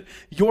story, is that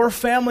your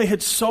family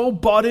had so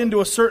bought into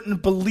a certain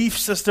belief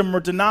system or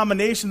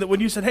denomination that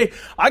when you said, hey,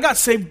 I got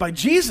saved by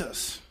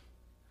Jesus.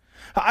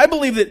 I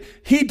believe that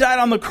he died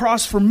on the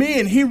cross for me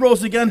and he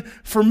rose again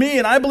for me,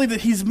 and I believe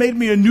that he's made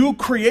me a new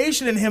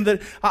creation in him,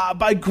 that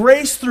by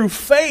grace through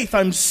faith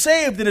I'm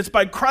saved, and it's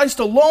by Christ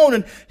alone,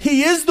 and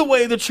he is the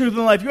way, the truth, and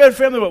the life. You had a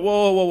family that went,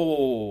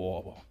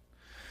 whoa.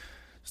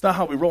 It's not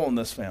how we roll in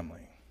this family.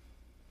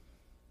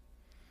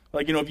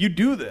 Like, if you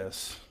do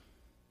this,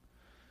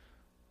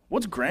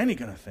 what's Granny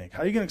going to think?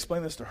 How are you going to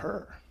explain this to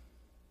her?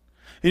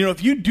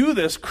 If you do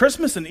this,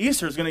 Christmas and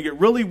Easter is going to get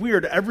really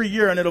weird every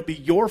year, and it'll be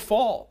your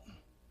fault.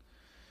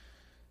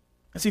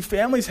 And see,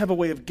 families have a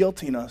way of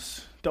guilting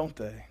us, don't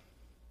they?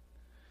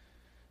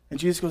 And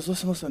Jesus goes,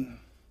 listen,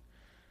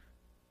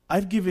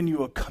 I've given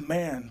you a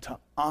command to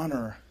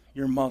honor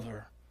your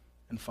mother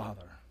and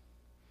father.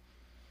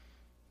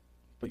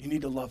 But you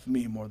need to love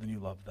me more than you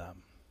love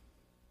them.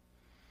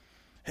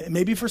 And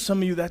maybe for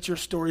some of you, that's your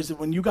story, is that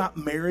when you got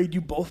married,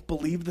 you both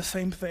believed the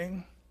same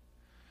thing.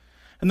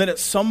 And then at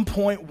some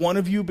point, one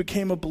of you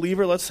became a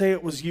believer. Let's say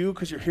it was you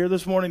because you're here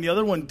this morning. The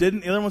other one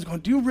didn't. The other one's going,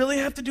 do you really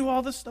have to do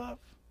all this stuff?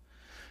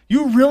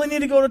 You really need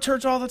to go to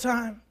church all the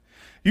time?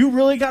 You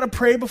really got to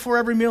pray before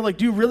every meal? Like,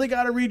 do you really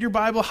got to read your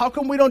Bible? How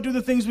come we don't do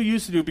the things we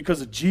used to do?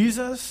 Because of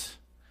Jesus?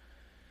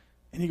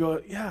 And you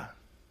go, yeah.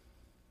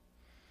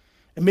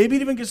 And maybe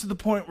it even gets to the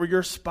point where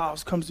your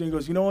spouse comes to you and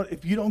goes, you know what?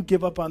 If you don't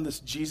give up on this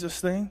Jesus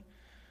thing,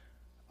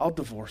 I'll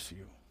divorce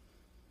you.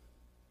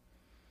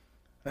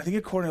 And I think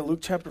according to Luke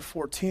chapter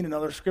 14 and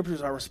other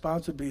scriptures, our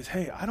response would be,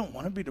 hey, I don't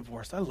want to be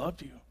divorced. I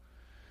love you.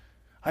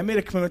 I made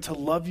a commitment to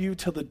love you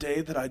till the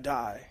day that I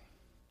die.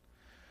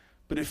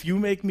 But if you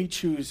make me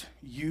choose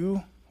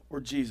you or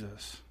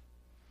Jesus,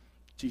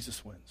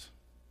 Jesus wins.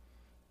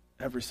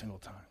 Every single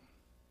time.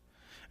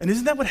 And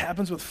isn't that what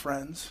happens with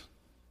friends?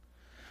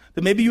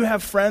 That maybe you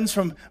have friends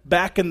from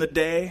back in the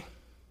day,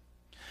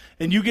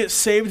 and you get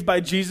saved by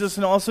Jesus,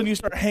 and all of a sudden you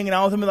start hanging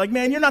out with them, and like,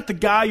 man, you're not the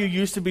guy you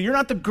used to be. You're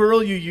not the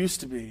girl you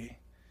used to be.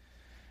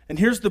 And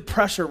here's the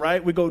pressure,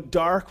 right? We go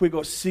dark, we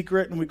go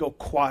secret, and we go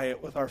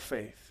quiet with our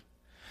faith.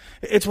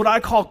 It's what I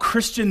call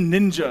Christian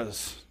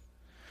ninjas.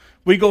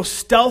 We go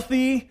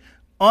stealthy,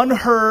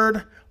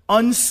 unheard,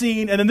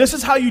 unseen, and then this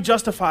is how you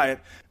justify it.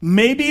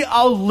 Maybe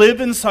I'll live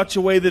in such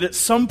a way that at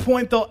some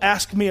point they'll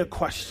ask me a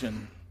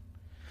question.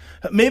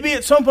 Maybe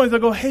at some point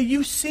they'll go, hey,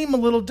 you seem a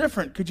little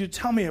different. Could you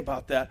tell me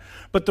about that?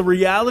 But the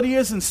reality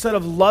is, instead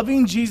of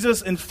loving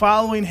Jesus and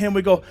following him,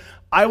 we go,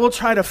 I will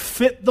try to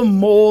fit the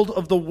mold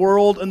of the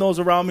world and those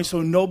around me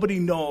so nobody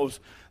knows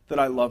that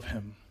I love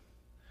him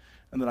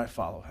and that I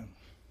follow him.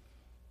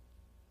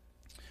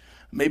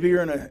 Maybe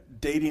you're in a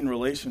dating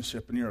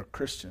relationship and you're a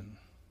Christian.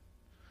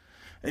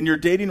 And your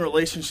dating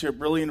relationship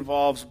really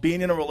involves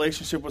being in a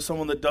relationship with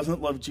someone that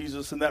doesn't love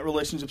Jesus, and that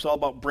relationship's all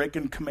about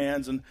breaking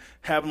commands and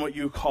having what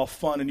you call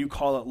fun and you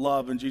call it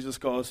love. And Jesus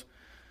goes,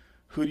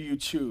 who do you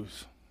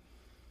choose?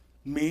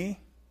 Me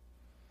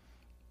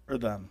or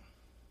them?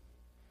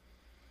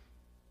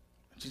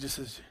 And Jesus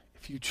says,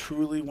 if you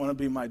truly want to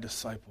be my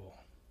disciple,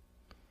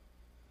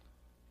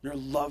 your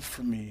love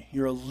for me,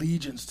 your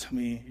allegiance to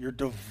me, your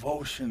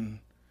devotion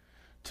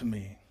to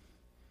me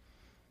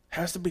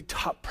has to be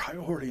top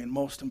priority and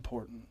most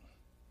important.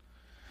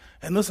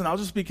 And listen, I'll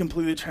just be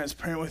completely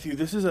transparent with you.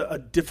 This is a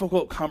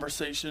difficult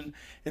conversation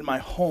in my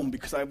home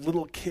because I have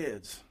little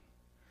kids.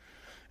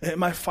 And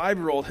my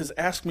 5-year-old has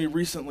asked me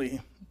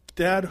recently,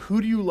 Dad,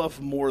 who do you love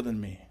more than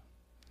me?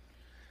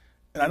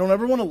 And I don't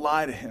ever want to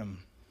lie to him.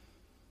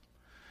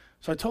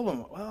 So I told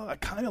him, well, I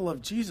kind of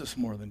love Jesus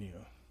more than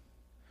you.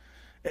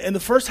 And the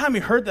first time he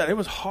heard that, it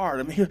was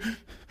hard. I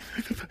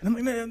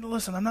mean,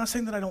 listen, I'm not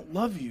saying that I don't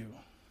love you.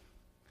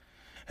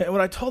 And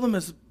what I told him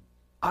is,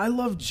 I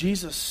love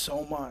Jesus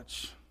so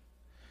much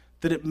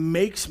that it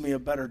makes me a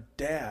better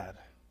dad.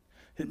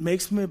 It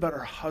makes me a better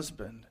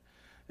husband.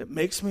 It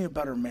makes me a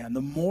better man.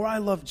 The more I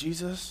love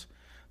Jesus,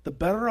 the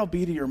better I'll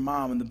be to your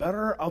mom, and the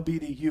better I'll be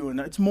to you. And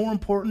it's more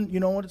important,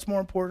 you know what? It's more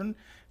important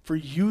for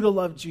you to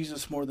love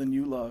Jesus more than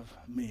you love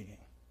me.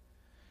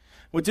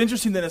 What's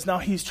interesting then is now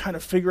he's trying to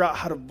figure out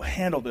how to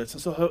handle this.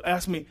 And so he'll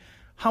ask me,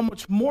 how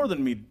much more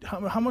than me?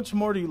 How much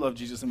more do you love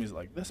Jesus? And he's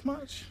like, this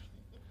much?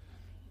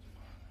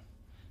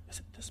 Is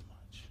it this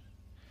much?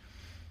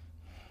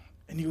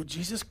 And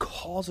Jesus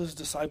calls his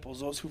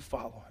disciples, those who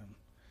follow him,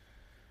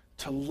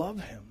 to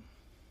love him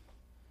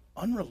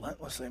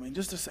unrelentlessly. I mean,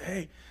 just to say,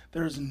 hey,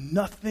 there is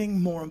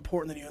nothing more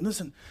important than you. And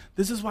listen,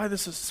 this is why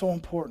this is so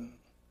important.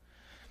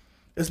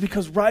 Is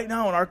because right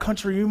now in our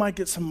country, you might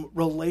get some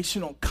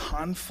relational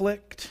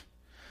conflict.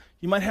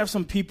 You might have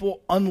some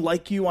people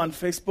unlike you on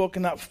Facebook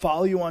and not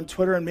follow you on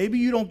Twitter, and maybe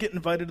you don't get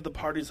invited to the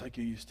parties like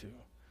you used to.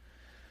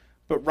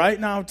 But right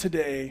now,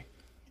 today,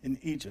 in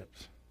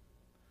Egypt,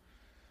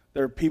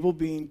 there are people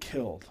being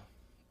killed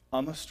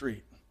on the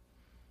street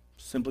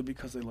simply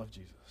because they love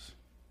Jesus.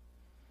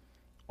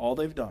 All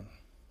they've done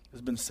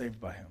has been saved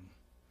by him.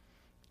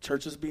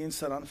 Churches being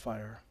set on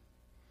fire.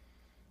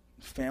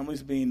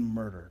 Families being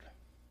murdered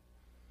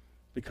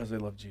because they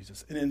love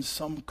Jesus. And in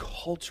some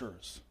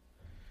cultures,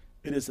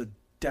 it is a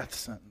death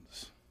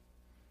sentence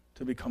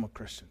to become a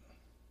Christian.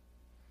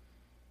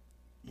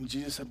 And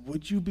Jesus said,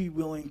 would you be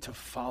willing to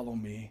follow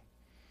me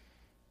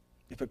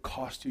if it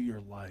cost you your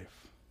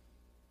life?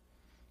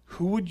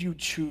 Who would you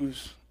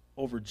choose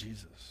over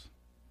Jesus?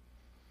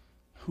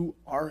 Who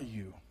are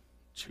you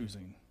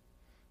choosing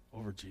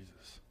over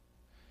Jesus?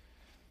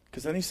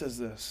 Because then he says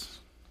this,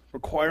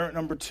 requirement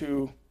number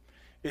 2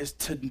 is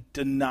to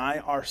deny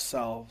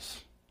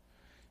ourselves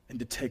and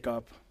to take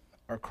up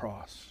our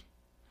cross.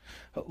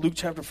 Luke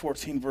chapter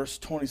 14, verse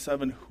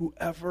 27,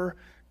 whoever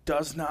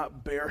does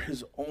not bear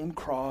his own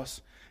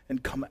cross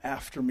and come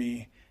after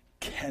me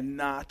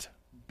cannot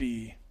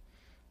be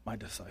my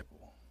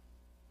disciple.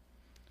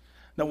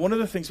 Now, one of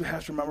the things we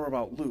have to remember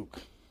about Luke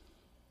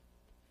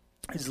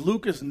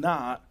is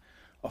not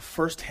a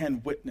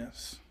first-hand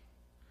witness.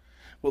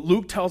 What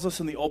Luke tells us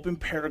in the open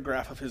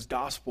paragraph of his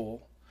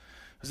gospel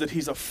is that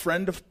he's a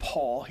friend of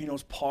Paul. He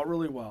knows Paul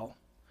really well.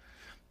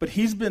 But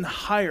he's been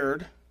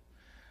hired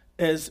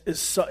as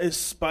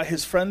by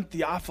his friend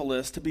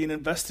Theophilus to be an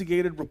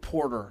investigative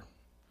reporter.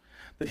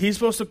 That he's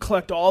supposed to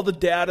collect all the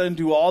data and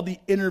do all the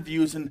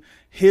interviews, and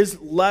his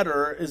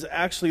letter is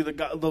actually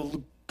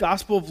the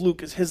Gospel of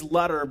Luke is his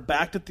letter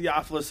back to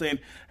Theophilus saying,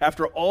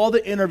 after all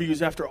the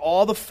interviews, after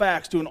all the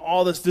facts, doing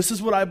all this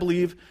is what I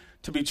believe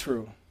to be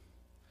true.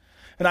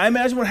 And I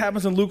imagine what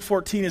happens in Luke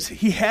 14 is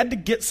he had to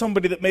get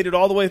somebody that made it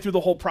all the way through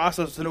the whole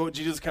process to know what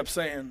Jesus kept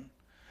saying.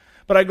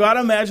 But I got to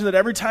imagine that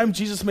every time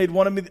Jesus made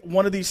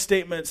one of these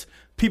statements,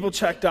 people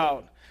checked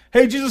out.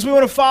 Hey, Jesus, we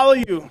want to follow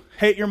you.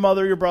 Hate your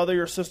mother, your brother,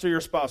 your sister,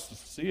 your spouse.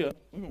 See ya.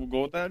 We'll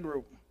go with that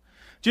group.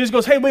 Jesus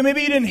goes, hey, wait,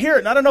 maybe you didn't hear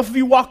it. Not enough of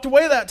you walked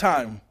away that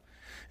time.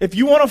 If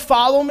you want to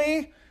follow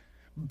me,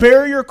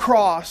 bear your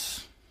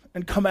cross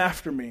and come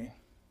after me.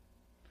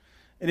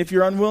 And if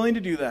you're unwilling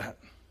to do that,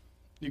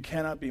 you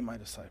cannot be my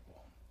disciple.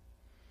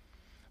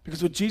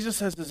 Because what Jesus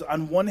says is,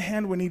 on one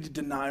hand, we need to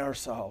deny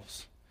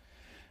ourselves.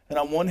 And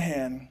on one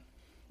hand,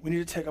 we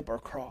need to take up our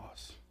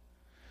cross.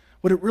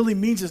 What it really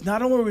means is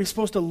not only are we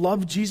supposed to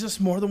love Jesus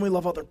more than we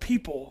love other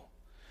people,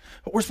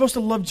 but we're supposed to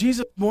love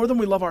Jesus more than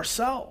we love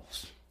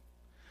ourselves.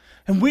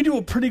 And we do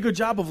a pretty good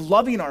job of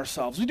loving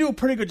ourselves. We do a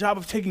pretty good job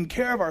of taking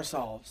care of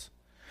ourselves.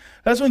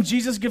 That's when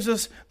Jesus gives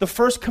us the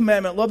first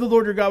commandment, love the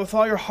Lord your God with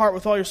all your heart,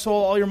 with all your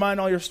soul, all your mind,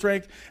 all your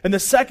strength. And the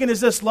second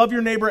is this, love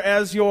your neighbor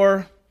as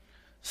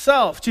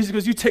yourself. Jesus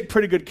goes, you take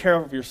pretty good care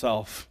of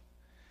yourself.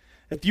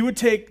 If you would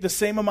take the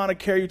same amount of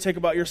care you take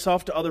about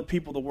yourself to other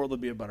people, the world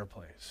would be a better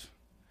place.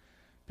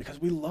 Because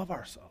we love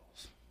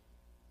ourselves.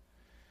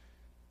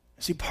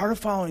 See, part of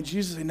following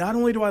Jesus is not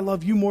only do I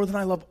love you more than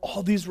I love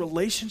all these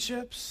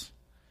relationships,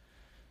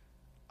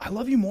 I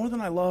love you more than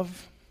I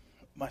love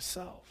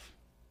myself.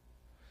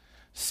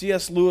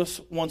 C.S. Lewis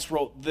once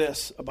wrote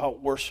this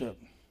about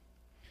worship.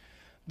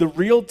 The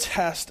real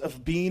test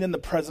of being in the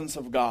presence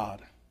of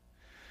God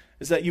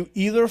is that you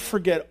either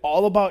forget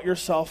all about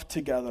yourself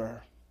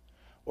together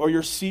or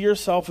you see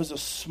yourself as a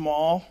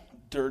small,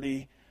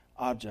 dirty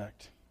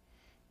object.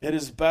 It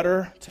is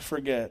better to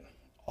forget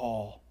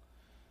all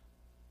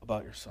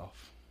about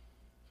yourself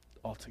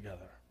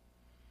altogether.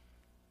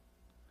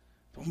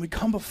 But when we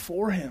come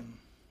before him,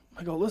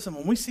 I go, listen,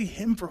 when we see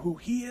him for who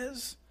he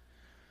is,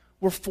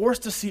 we're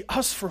forced to see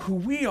us for who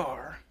we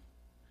are.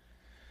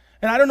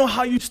 And I don't know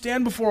how you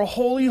stand before a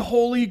holy,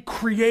 holy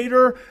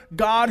creator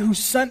God who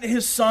sent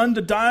his son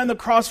to die on the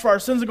cross for our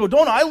sins and go,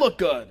 don't I look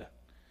good?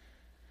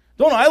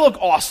 Don't I look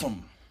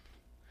awesome?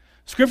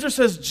 Scripture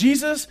says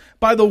Jesus,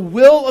 by the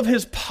will of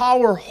his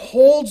power,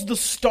 holds the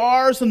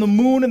stars and the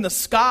moon in the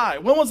sky.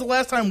 When was the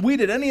last time we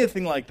did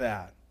anything like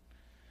that?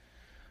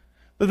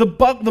 The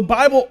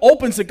Bible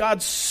opens that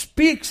God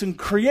speaks and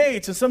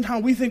creates, and somehow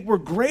we think we're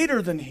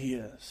greater than he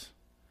is.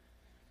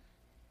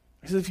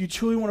 He says, if you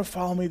truly want to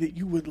follow me, that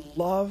you would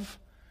love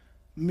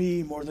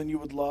me more than you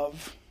would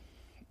love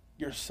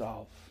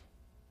yourself.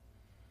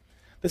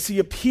 That, see,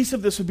 a piece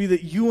of this would be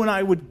that you and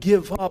I would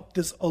give up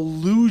this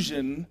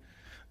illusion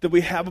that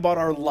we have about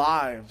our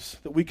lives,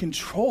 that we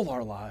control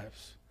our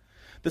lives,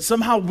 that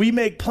somehow we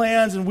make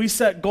plans and we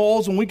set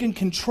goals and we can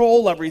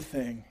control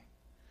everything.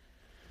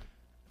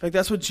 In fact,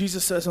 that's what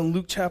Jesus says in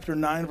Luke chapter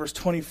 9, verse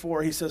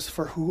 24. He says,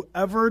 for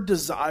whoever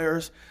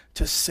desires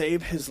to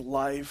save his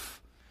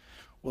life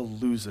will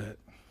lose it.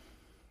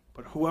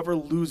 But whoever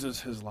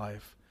loses his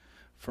life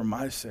for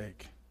my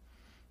sake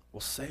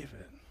will save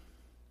it.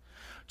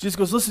 Jesus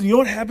goes, listen, you know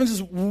what happens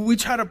is we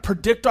try to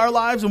predict our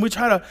lives and we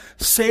try to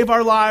save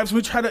our lives.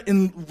 We try to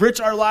enrich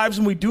our lives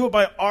and we do it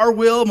by our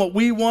will and what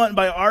we want and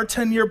by our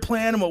 10-year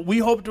plan and what we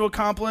hope to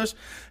accomplish.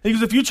 And he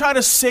goes, if you try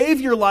to save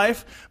your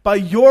life by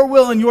your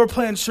will and your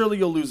plan, surely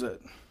you'll lose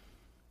it.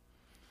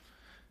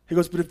 He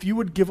goes, but if you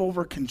would give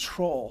over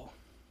control,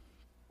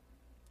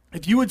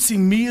 if you would see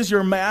me as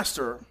your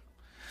master,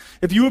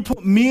 if you would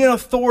put me in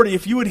authority,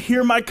 if you would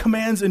hear my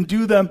commands and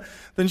do them,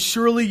 then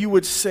surely you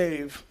would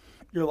save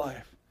your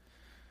life.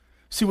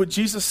 See what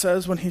Jesus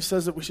says when he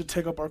says that we should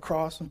take up our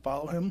cross and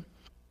follow him?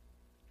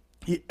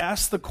 He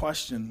asks the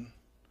question,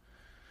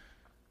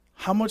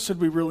 how much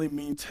should we really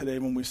mean today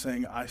when we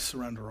sing, I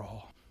surrender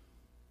all?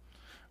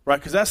 Right,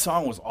 because that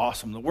song was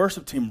awesome. The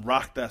worship team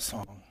rocked that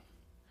song.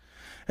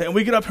 And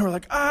we get up here and we're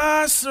like,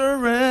 I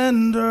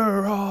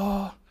surrender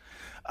all.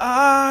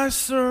 I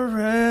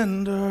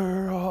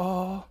surrender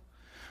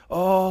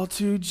all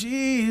to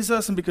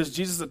Jesus. And because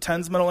Jesus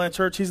attends Meadowland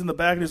Church, he's in the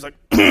back and he's like,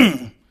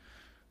 you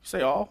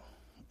say all?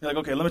 You're like,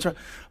 okay, let me try.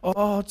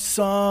 Oh,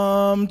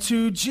 some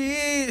to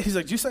Jesus. He's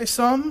like, did you say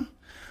some?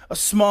 A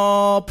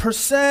small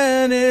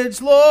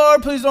percentage.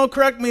 Lord, please don't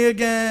correct me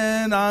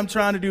again. I'm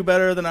trying to do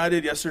better than I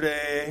did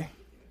yesterday.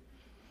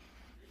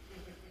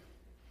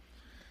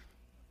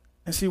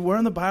 And see, where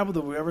in the Bible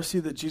do we ever see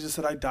that Jesus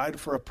said, I died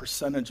for a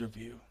percentage of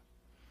you?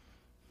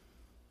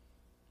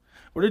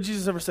 Where did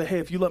Jesus ever say, hey,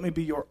 if you let me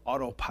be your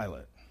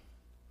autopilot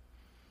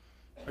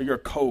or your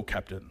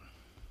co-captain?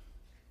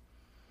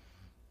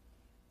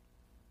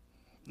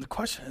 And the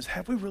question is,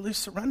 have we really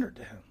surrendered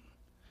to him?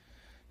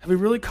 Have we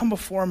really come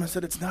before him and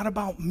said, it's not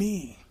about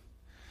me.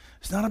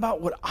 It's not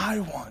about what I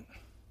want,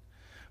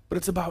 but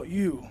it's about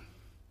you.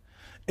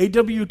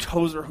 A.W.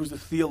 Tozer, who's a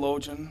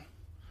theologian,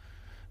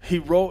 he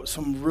wrote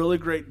some really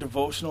great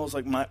devotionals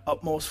like My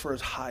Utmost for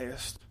His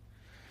Highest.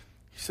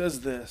 He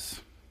says this,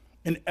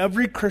 in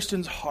every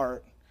Christian's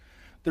heart,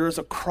 there is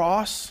a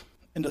cross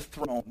and a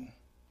throne.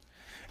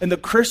 And the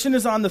Christian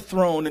is on the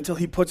throne until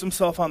he puts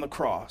himself on the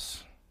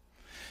cross.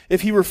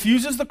 If he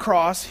refuses the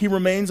cross, he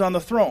remains on the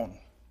throne.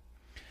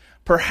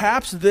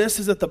 Perhaps this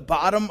is at the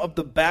bottom of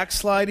the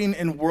backsliding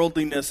and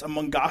worldliness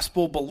among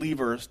gospel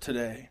believers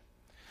today.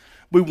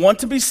 We want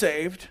to be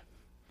saved,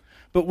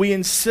 but we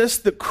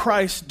insist that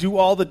Christ do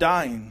all the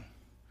dying.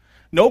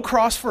 No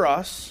cross for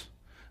us,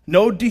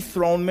 no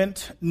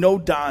dethronement, no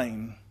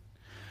dying.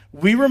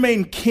 We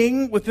remain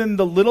king within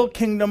the little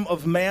kingdom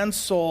of man's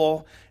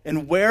soul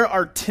and wear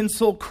our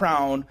tinsel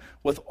crown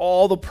with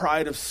all the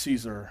pride of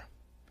Caesar.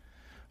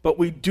 But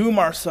we doom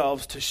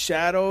ourselves to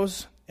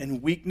shadows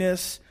and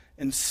weakness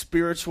and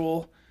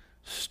spiritual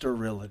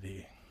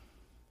sterility.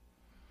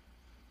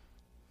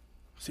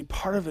 See,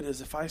 part of it is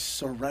if I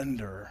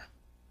surrender,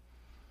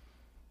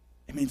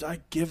 it means I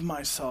give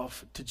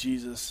myself to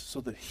Jesus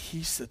so that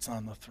he sits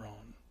on the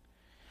throne.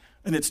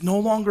 And it's no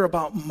longer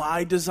about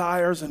my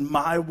desires and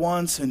my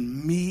wants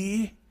and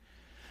me,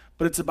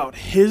 but it's about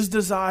his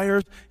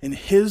desires and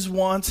his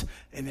wants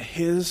and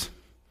his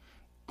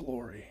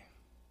glory.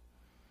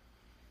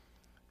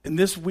 And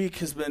this week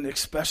has been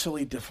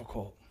especially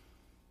difficult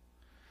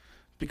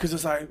because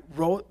as I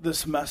wrote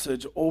this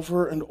message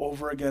over and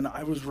over again,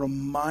 I was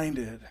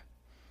reminded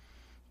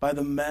by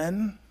the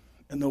men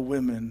and the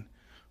women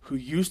who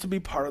used to be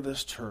part of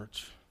this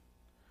church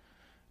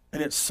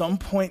and at some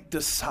point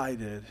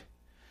decided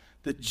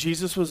that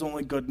Jesus was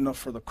only good enough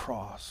for the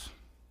cross,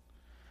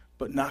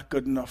 but not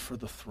good enough for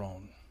the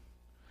throne.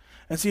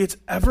 And see, it's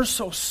ever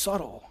so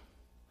subtle.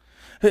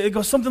 It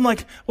goes something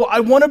like, well, I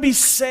want to be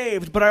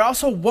saved, but I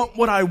also want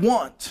what I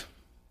want.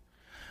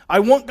 I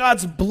want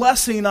God's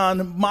blessing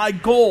on my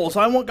goals.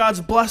 I want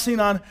God's blessing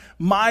on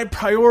my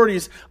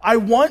priorities. I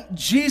want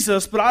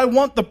Jesus, but I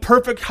want the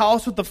perfect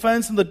house with the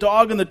fence and the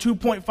dog and the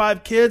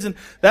 2.5 kids. And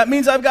that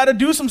means I've got to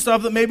do some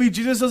stuff that maybe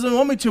Jesus doesn't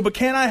want me to. But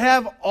can't I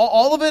have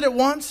all of it at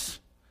once?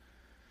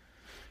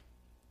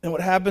 And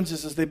what happens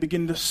is they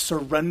begin to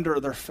surrender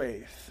their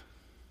faith.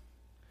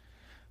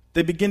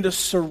 They begin to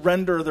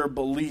surrender their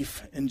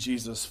belief in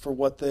Jesus for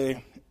what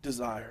they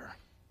desire.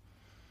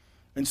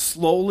 And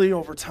slowly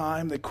over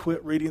time, they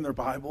quit reading their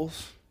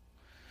Bibles.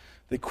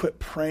 They quit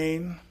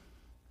praying.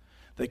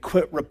 They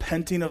quit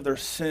repenting of their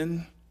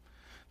sin.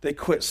 They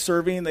quit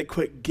serving. They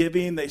quit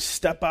giving. They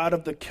step out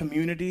of the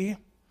community.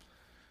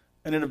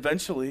 And then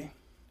eventually,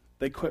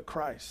 they quit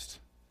Christ.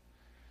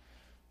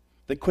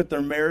 They quit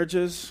their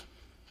marriages.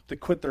 They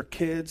quit their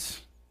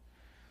kids.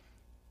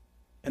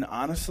 And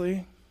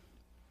honestly,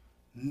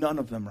 none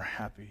of them are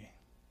happy.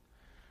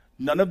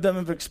 None of them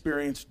have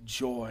experienced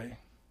joy.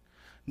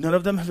 None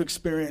of them have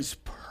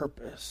experienced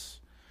purpose.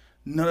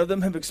 None of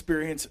them have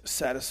experienced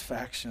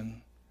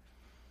satisfaction.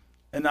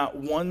 And not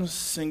one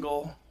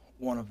single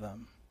one of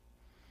them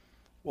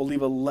will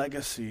leave a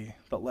legacy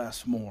that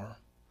lasts more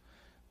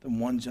than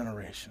one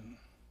generation.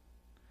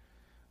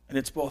 And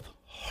it's both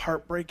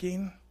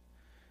heartbreaking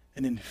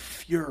and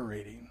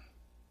infuriating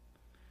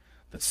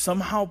that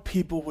somehow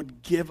people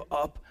would give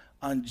up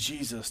on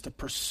Jesus to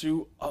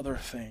pursue other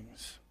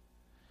things.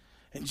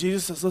 And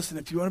Jesus says, listen,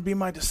 if you want to be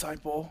my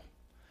disciple,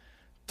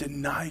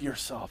 deny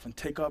yourself and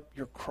take up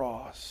your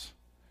cross.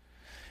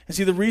 And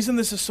see, the reason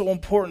this is so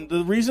important,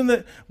 the reason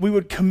that we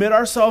would commit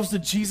ourselves to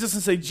Jesus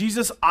and say,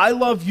 Jesus, I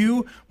love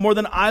you more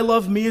than I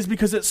love me, is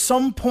because at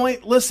some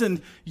point,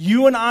 listen,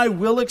 you and I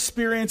will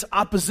experience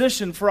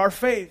opposition for our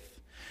faith.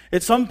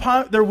 At some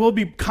point, there will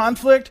be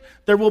conflict,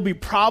 there will be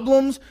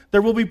problems,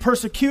 there will be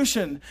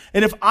persecution.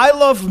 And if I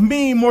love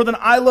me more than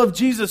I love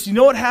Jesus, you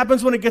know what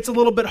happens when it gets a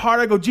little bit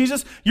hard? I go,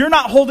 Jesus, you're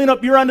not holding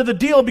up your end of the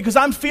deal because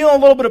I'm feeling a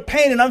little bit of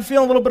pain and I'm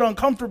feeling a little bit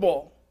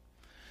uncomfortable.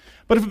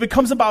 But if it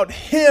becomes about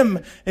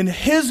him and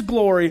his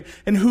glory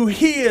and who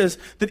he is,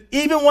 that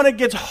even when it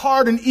gets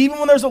hard and even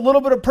when there's a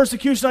little bit of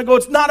persecution, I go,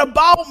 it's not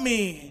about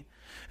me.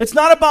 It's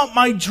not about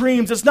my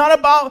dreams. It's not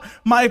about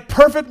my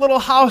perfect little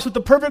house with the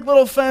perfect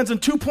little fence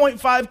and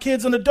 2.5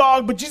 kids and a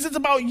dog, but Jesus, it's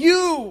about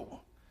you.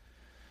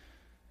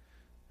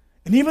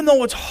 And even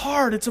though it's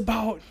hard, it's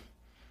about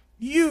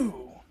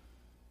you.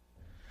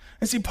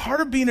 And see,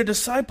 part of being a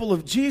disciple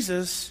of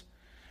Jesus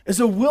is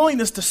a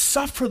willingness to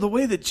suffer the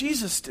way that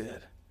Jesus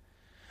did.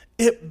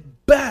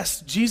 At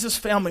best, Jesus'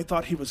 family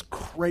thought he was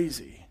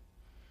crazy.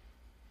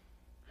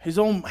 His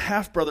own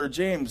half-brother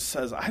James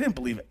says, I didn't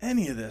believe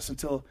any of this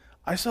until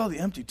I saw the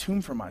empty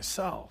tomb for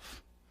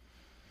myself.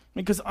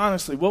 Because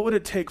honestly, what would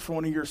it take for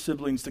one of your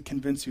siblings to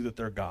convince you that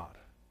they're God?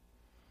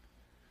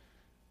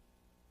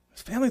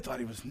 His family thought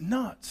he was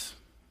nuts.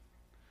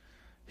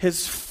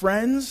 His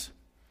friends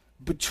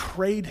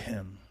betrayed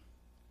him.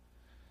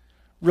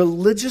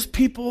 Religious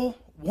people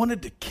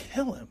wanted to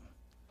kill him.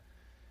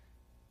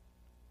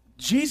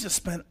 Jesus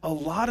spent a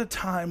lot of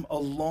time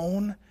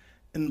alone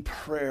in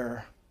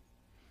prayer.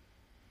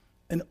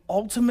 And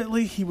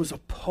ultimately, he was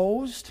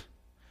opposed,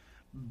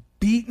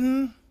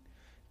 beaten,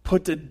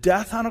 put to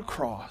death on a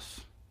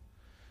cross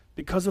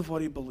because of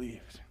what he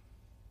believed.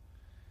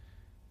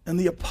 And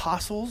the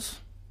apostles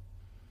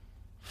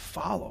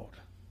followed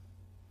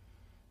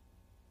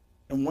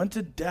and went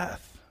to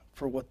death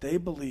for what they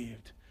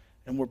believed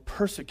and were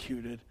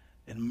persecuted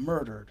and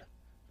murdered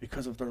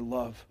because of their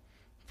love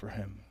for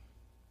him.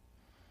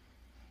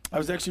 I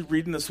was actually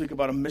reading this week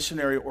about a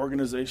missionary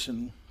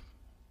organization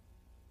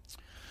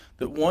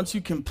that once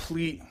you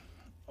complete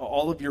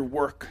all of your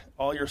work,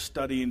 all your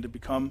studying to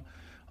become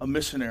a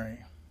missionary,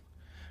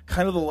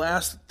 kind of the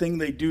last thing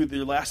they do,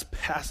 their last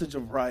passage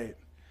of rite,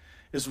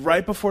 is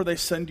right before they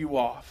send you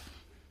off,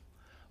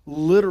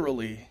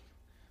 literally,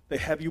 they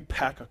have you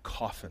pack a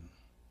coffin.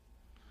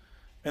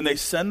 And they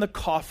send the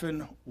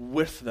coffin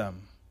with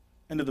them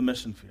into the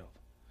mission field.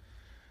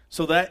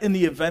 So that in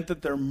the event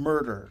that they're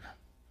murdered,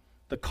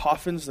 the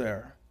coffin's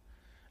there.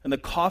 And the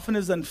coffin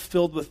is then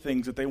filled with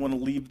things that they want to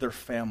leave their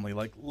family,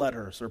 like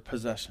letters or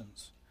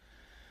possessions.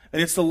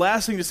 And it's the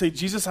last thing to say,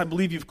 Jesus, I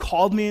believe you've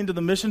called me into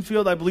the mission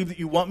field. I believe that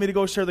you want me to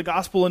go share the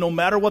gospel. And no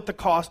matter what the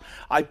cost,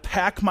 I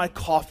pack my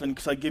coffin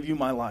because I give you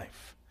my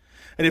life.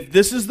 And if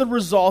this is the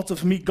result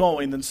of me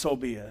going, then so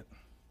be it.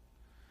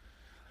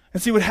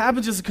 And see, what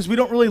happens is because we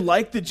don't really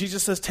like that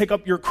Jesus says, take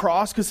up your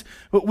cross, because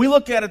we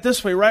look at it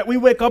this way, right? We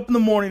wake up in the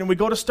morning and we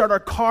go to start our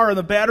car and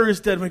the battery is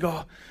dead. And we go,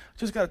 I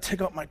just got to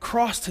take up my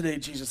cross today,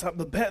 Jesus.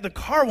 The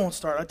car won't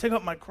start. I take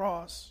up my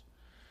cross.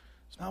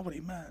 It's not what he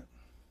meant.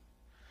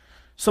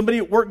 Somebody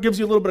at work gives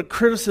you a little bit of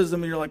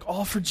criticism and you're like,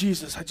 all for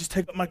Jesus. I just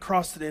take up my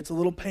cross today. It's a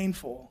little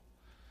painful.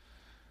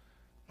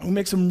 And we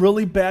make some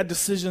really bad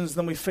decisions,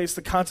 then we face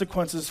the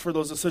consequences for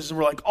those decisions.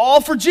 We're like, all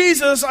for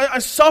Jesus. I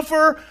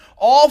suffer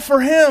all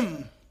for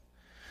him.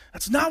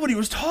 That's not what he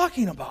was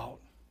talking about.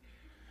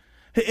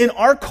 In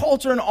our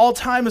culture and all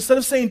time, instead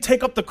of saying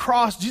take up the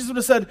cross, Jesus would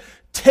have said,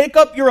 take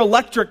up your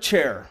electric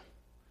chair.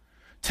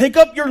 Take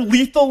up your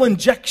lethal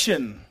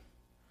injection.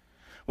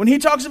 When he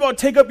talks about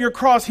take up your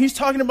cross, he's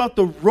talking about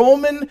the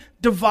Roman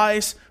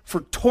device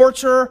for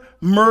torture,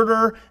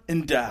 murder,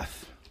 and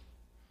death.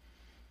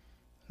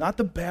 Not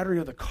the battery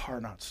of the car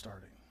not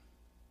starting.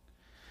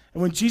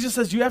 And when Jesus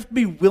says you have to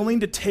be willing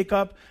to take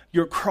up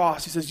your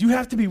cross, he says you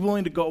have to be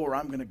willing to go where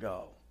I'm going to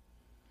go.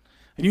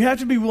 And you have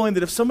to be willing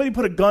that if somebody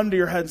put a gun to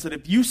your head and said,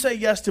 if you say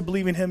yes to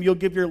believing him, you'll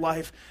give your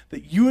life,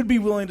 that you would be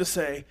willing to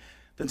say,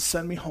 then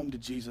send me home to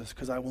Jesus,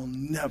 because I will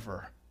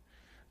never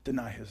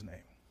deny his name.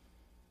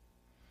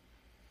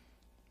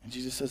 And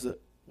Jesus says that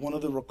one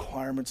of the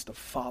requirements to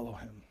follow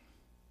him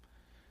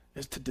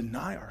is to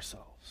deny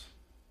ourselves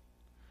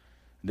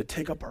and to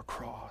take up our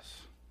cross.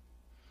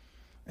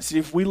 And see,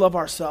 if we love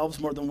ourselves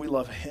more than we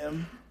love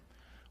him,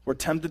 we're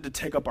tempted to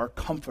take up our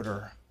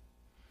comforter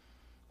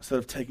instead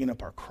of taking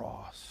up our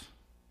cross.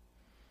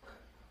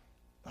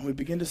 And we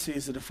begin to see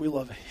is that if we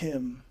love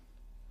him,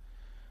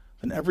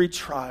 then every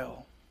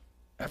trial,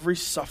 every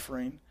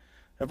suffering,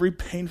 every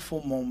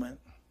painful moment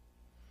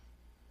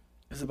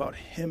is about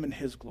him and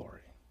his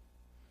glory,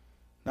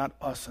 not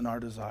us and our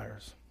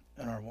desires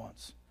and our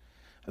wants.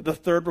 The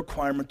third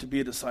requirement to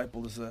be a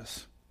disciple is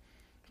this: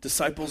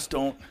 disciples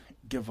don't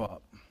give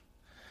up.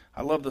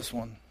 I love this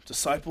one.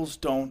 Disciples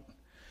don't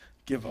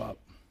give up.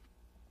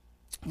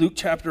 Luke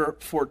chapter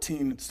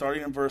 14,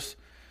 starting in verse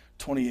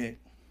 28.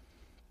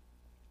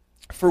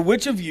 For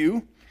which of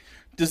you,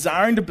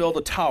 desiring to build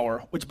a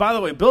tower, which, by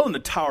the way, building a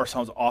tower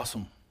sounds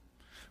awesome.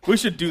 We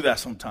should do that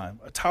sometime.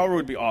 A tower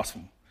would be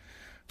awesome.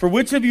 For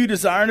which of you,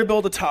 desiring to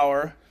build a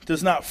tower,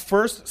 does not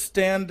first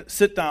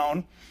sit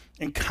down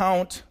and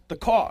count the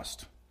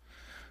cost,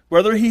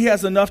 whether he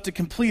has enough to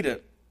complete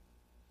it?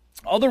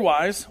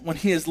 Otherwise, when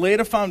he has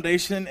laid a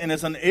foundation and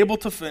is unable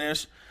to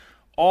finish,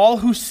 all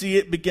who see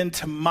it begin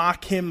to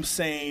mock him,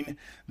 saying,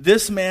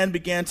 this man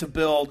began to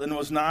build and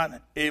was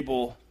not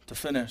able to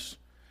finish.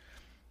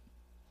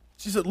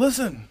 She said,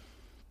 listen,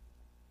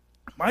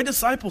 my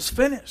disciples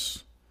finish.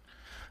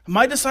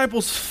 My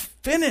disciples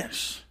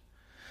finish.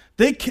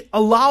 They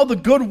allow the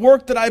good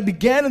work that I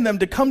began in them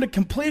to come to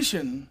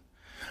completion.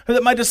 And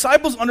that my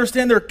disciples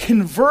understand their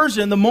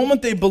conversion, the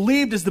moment they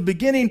believed, is the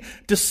beginning.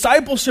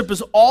 Discipleship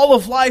is all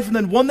of life. And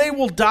then when they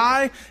will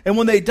die, and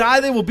when they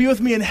die, they will be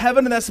with me in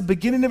heaven, and that's the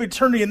beginning of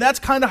eternity. And that's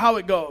kind of how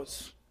it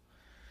goes.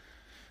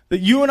 That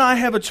you and I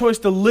have a choice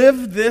to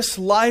live this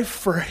life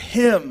for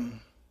him.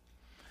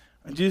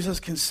 And Jesus,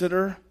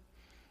 consider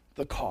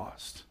the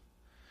cost.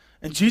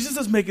 And Jesus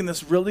is making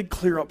this really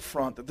clear up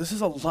front, that this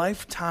is a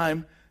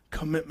lifetime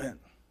commitment.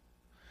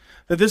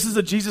 That this is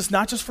a Jesus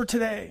not just for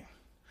today.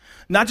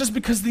 Not just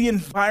because the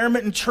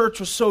environment in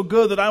church was so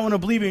good that I want to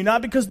believe in you.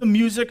 Not because the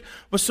music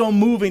was so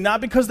moving. Not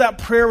because that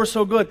prayer was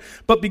so good.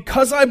 But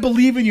because I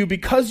believe in you,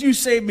 because you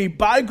saved me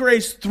by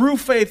grace through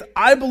faith,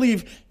 I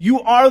believe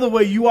you are the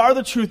way, you are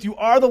the truth, you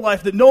are the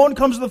life, that no one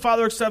comes to the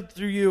Father except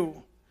through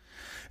you.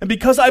 And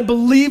because I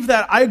believe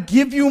that, I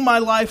give you my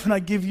life and I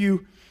give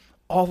you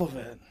all of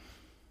it.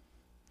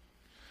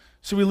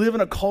 So we live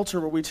in a culture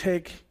where we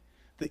take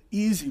the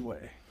easy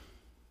way.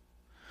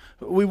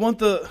 We want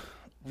the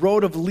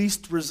road of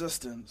least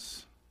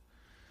resistance.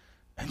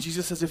 And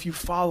Jesus says, if you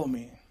follow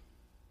me,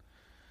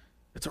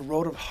 it's a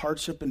road of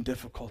hardship and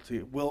difficulty.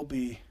 It will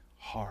be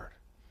hard.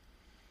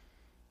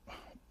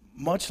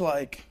 Much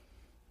like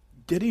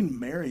getting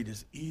married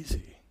is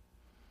easy.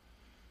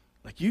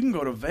 Like, you can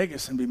go to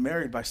Vegas and be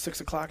married by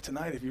 6 o'clock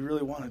tonight if you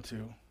really wanted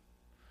to.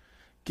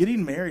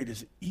 Getting married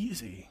is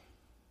easy.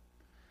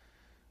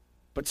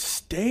 But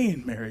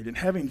staying married and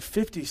having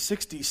 50,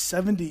 60,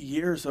 70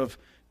 years of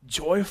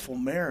joyful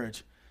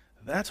marriage,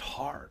 that's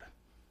hard.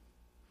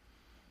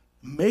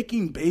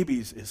 Making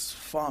babies is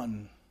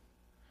fun.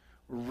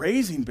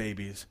 Raising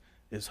babies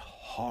is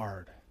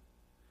hard.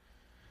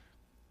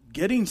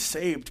 Getting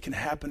saved can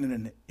happen in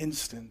an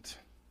instant.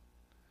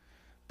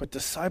 But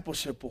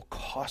discipleship will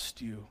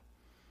cost you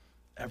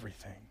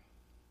everything.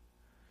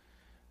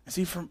 And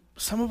see, for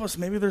some of us,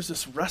 maybe there's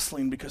this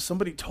wrestling because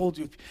somebody told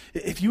you,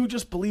 if you would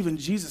just believe in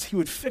Jesus, he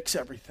would fix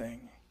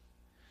everything.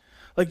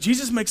 Like,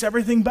 Jesus makes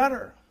everything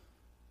better.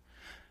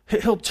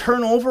 He'll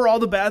turn over all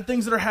the bad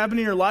things that are happening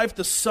in your life.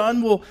 The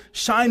sun will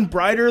shine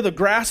brighter. The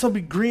grass will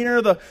be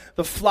greener. The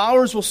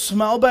flowers will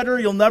smell better.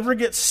 You'll never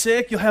get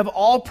sick. You'll have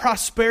all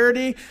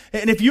prosperity.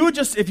 And if you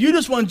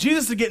just want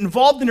Jesus to get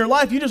involved in your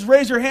life, you just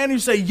raise your hand and you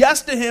say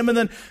yes to him, and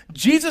then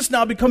Jesus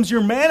now becomes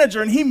your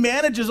manager, and he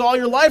manages all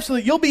your life so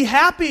that you'll be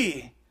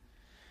happy.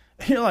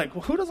 And you're like,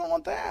 well, who doesn't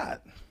want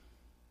that? And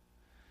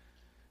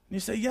you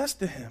say yes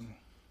to him.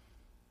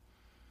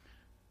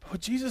 But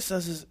what Jesus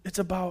says is it's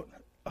about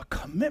a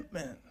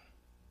commitment.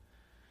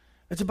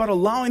 It's about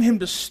allowing him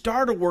to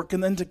start a work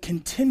and then to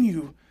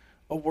continue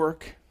a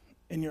work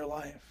in your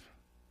life.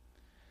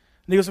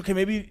 And he goes, okay,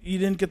 maybe you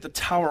didn't get the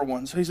tower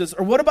one. So he says,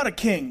 or what about a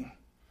king?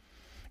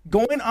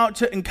 Going out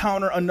to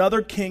encounter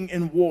another king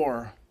in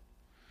war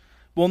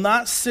will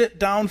not sit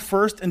down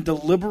first and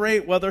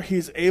deliberate whether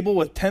he's able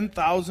with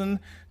 10,000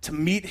 to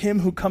meet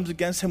him who comes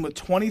against him with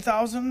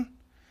 20,000?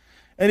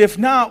 And if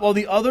not, while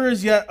the other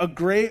is yet a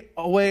great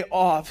way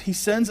off, he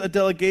sends a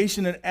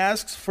delegation and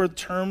asks for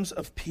terms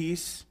of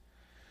peace.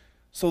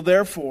 So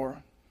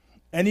therefore,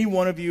 any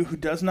one of you who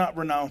does not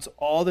renounce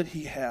all that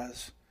he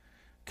has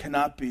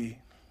cannot be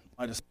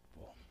my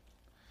disciple.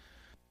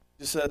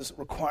 It says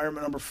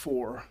requirement number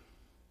 4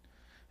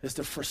 is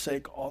to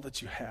forsake all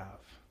that you have.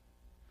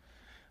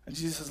 And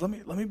Jesus says, let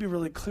me be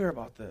really clear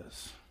about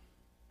this.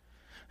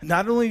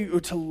 Not only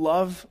to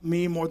love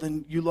me more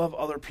than you love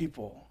other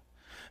people.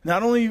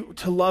 Not only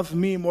to love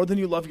me more than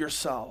you love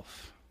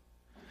yourself.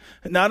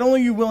 Not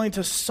only are you willing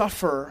to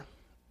suffer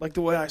like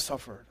the way I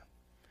suffered.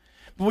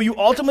 But what you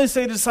ultimately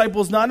say to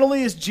disciples, not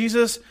only is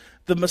Jesus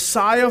the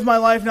Messiah of my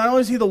life, not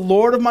only is he the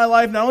Lord of my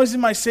life, not only is he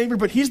my Savior,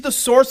 but he's the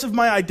source of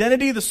my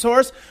identity, the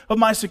source of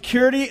my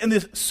security, and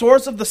the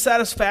source of the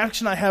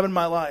satisfaction I have in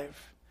my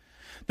life.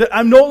 That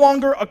I'm no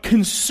longer a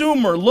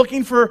consumer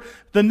looking for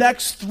the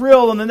next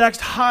thrill and the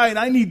next high, and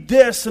I need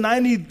this and I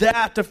need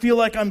that to feel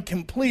like I'm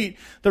complete.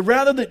 That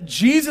rather that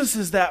Jesus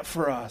is that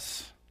for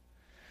us.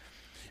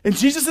 And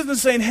Jesus isn't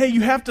saying, hey,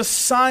 you have to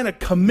sign a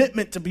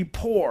commitment to be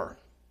poor.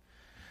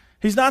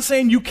 He's not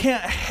saying you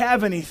can't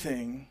have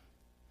anything.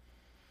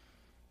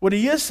 What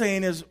he is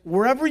saying is,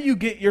 wherever you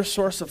get your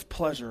source of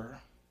pleasure,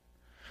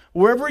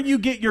 wherever you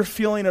get your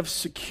feeling of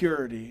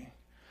security,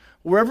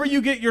 wherever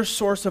you get your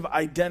source of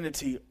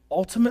identity,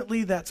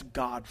 ultimately that's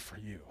God for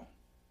you.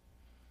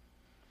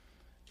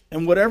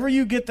 And whatever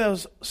you get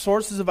those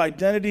sources of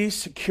identity,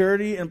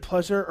 security, and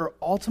pleasure are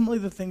ultimately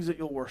the things that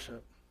you'll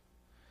worship.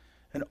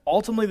 And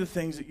ultimately the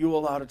things that you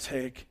allow to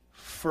take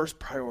first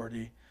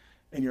priority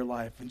in your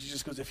life. And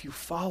Jesus goes, if you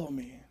follow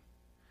me,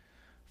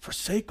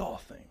 forsake all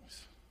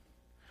things.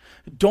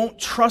 Don't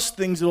trust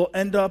things that will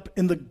end up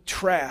in the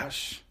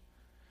trash.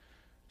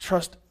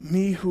 Trust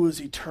me who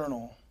is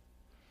eternal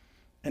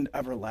and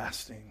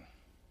everlasting.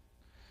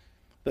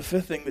 The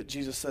fifth thing that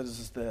Jesus says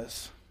is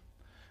this: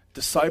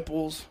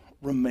 disciples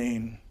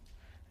remain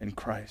in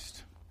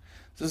Christ.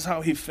 This is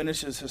how he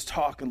finishes his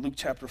talk in Luke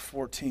chapter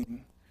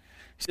 14.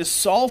 He says,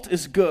 salt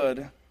is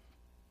good,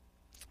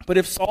 but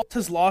if salt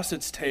has lost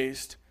its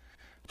taste,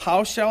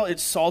 how shall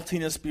its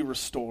saltiness be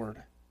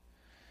restored?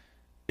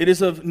 It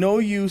is of no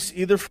use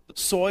either for the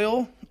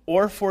soil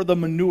or for the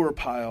manure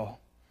pile.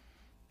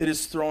 It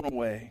is thrown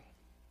away.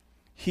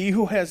 He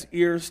who has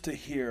ears to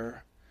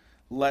hear,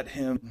 let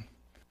him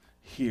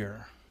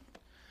hear.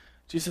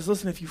 Jesus says,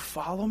 listen, if you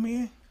follow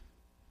me,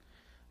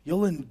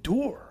 you'll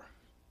endure.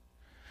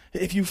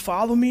 If you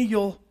follow me,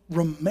 you'll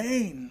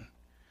remain.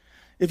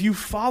 If you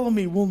follow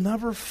me, we'll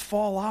never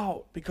fall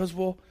out because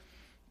we'll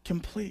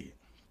complete.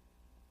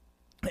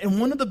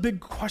 And one of the big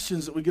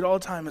questions that we get all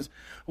the time is,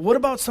 what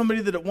about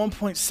somebody that at one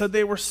point said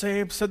they were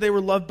saved, said they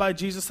were loved by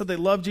Jesus, said they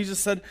loved Jesus,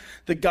 said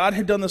that God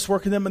had done this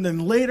work in them, and then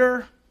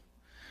later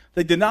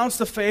they denounce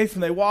the faith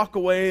and they walk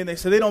away and they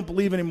say they don't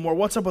believe anymore.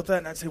 What's up with that?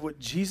 And I'd say what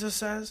Jesus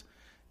says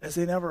is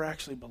they never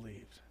actually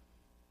believed.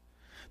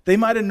 They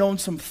might have known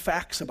some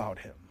facts about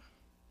him.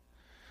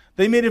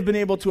 They may have been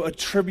able to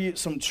attribute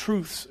some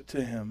truths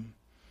to him.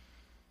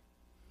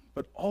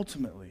 But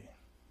ultimately,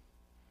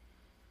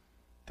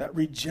 that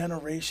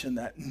regeneration,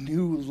 that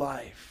new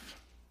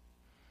life,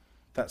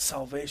 that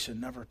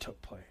salvation never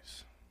took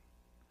place.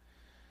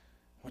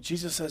 What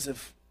Jesus says,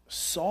 if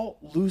salt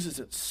loses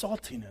its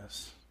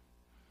saltiness,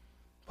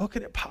 what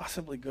could it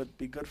possibly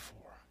be good for?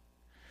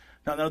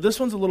 Now, this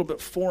one's a little bit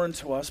foreign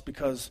to us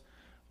because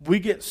we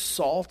get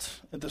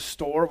salt at the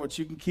store, which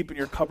you can keep in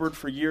your cupboard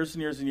for years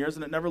and years and years,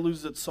 and it never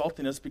loses its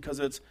saltiness because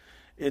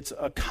it's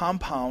a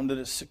compound that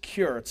is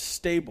secure, it's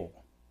stable.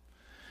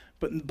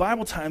 But in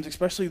Bible times,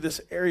 especially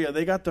this area,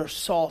 they got their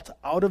salt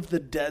out of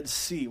the Dead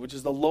Sea, which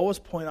is the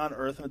lowest point on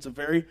earth, and it's a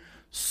very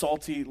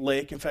salty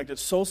lake. In fact,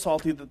 it's so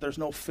salty that there's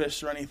no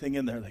fish or anything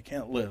in there. They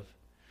can't live.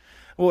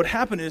 What would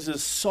happen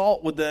is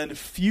salt would then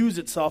fuse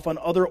itself on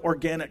other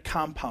organic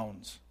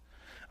compounds.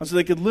 And so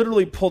they could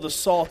literally pull the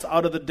salt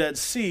out of the Dead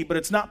Sea, but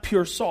it's not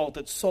pure salt.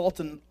 It's salt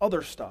and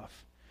other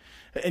stuff.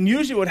 And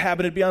usually what would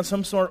happen, it'd be on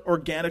some sort of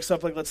organic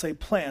stuff, like let's say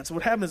plants. What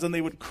would happen is then they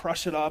would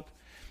crush it up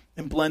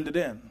and blend it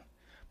in.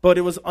 But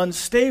it was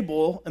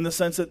unstable in the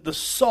sense that the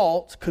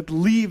salt could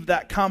leave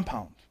that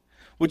compound,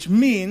 which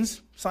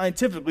means,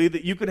 scientifically,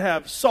 that you could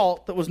have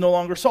salt that was no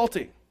longer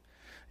salty.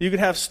 You could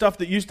have stuff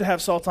that used to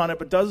have salt on it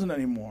but doesn't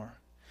anymore.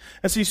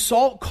 And see,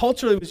 salt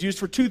culturally was used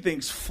for two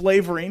things: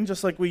 flavoring,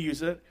 just like we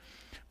use it,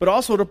 but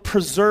also to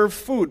preserve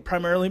food,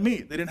 primarily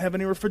meat. They didn't have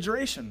any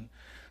refrigeration.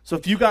 So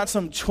if you got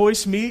some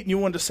choice meat and you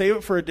wanted to save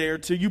it for a day or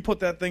two, you put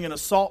that thing in a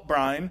salt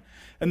brine,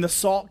 and the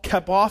salt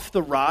kept off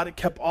the rot, it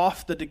kept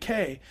off the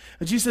decay.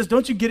 And Jesus says,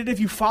 don't you get it? If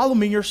you follow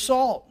me, you're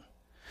salt.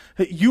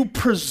 You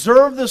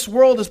preserve this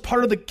world as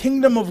part of the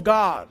kingdom of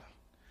God.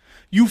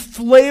 You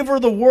flavor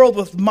the world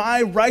with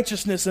my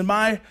righteousness and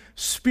my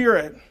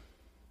spirit.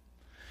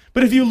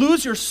 But if you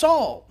lose your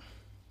salt,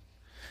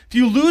 if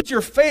you lose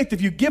your faith,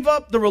 if you give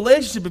up the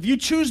relationship, if you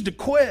choose to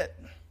quit,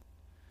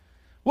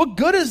 what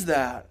good is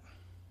that?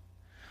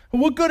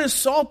 What good is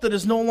salt that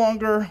is no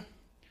longer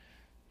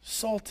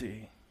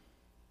salty?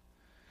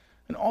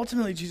 And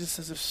ultimately, Jesus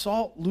says, if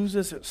salt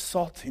loses its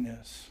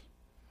saltiness,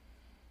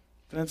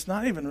 then it's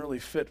not even really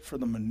fit for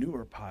the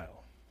manure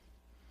pile.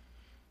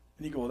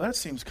 And you go, well, that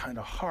seems kind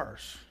of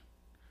harsh.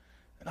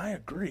 And I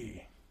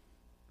agree.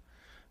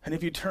 And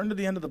if you turn to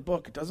the end of the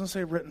book, it doesn't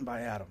say written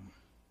by Adam.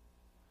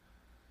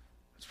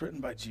 It's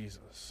written by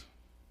Jesus.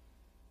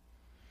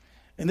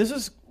 And this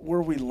is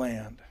where we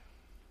land.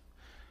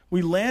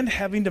 We land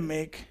having to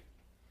make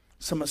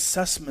some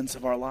assessments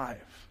of our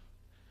life.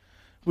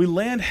 we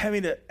land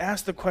having to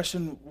ask the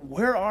question,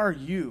 where are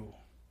you?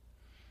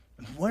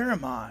 And where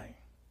am I?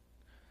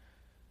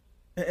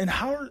 And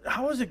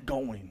how is it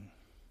going?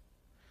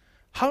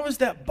 How is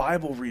that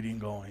Bible reading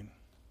going?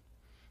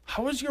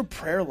 How is your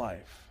prayer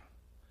life?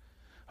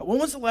 When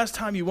was the last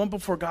time you went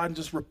before God and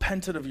just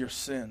repented of your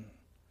sin?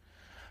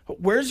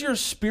 Where's your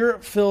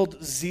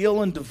spirit-filled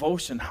zeal and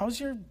devotion? How's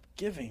your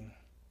giving?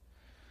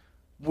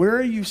 Where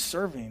are you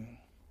serving?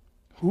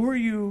 Who are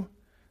you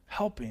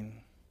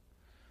helping?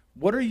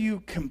 What are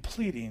you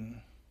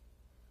completing?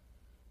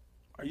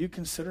 Are you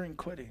considering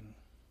quitting?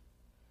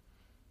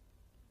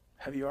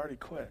 Have you already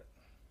quit?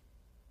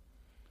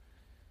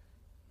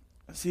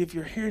 And see, if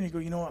you're here and you go,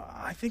 you know what,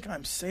 I think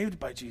I'm saved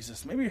by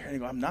Jesus. Maybe you're here and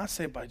you go, I'm not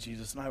saved by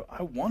Jesus, and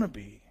I want to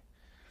be.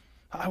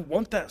 I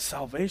want that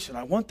salvation.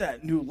 I want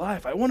that new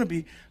life. I want to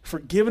be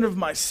forgiven of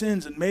my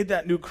sins and made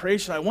that new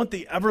creation. I want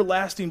the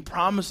everlasting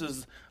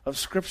promises of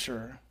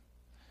Scripture.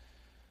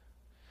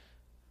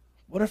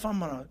 What if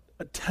I'm a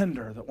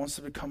tender that wants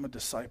to become a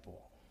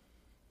disciple?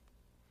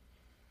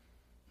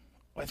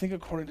 I think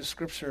according to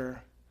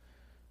Scripture,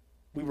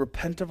 we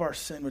repent of our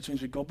sin, which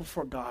means we go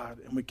before God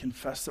and we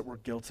confess that we're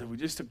guilty. We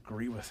just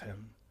agree with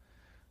him.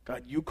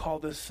 God, you call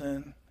this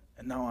sin,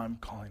 and now I'm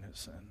calling it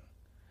sin.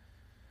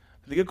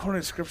 I think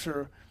according to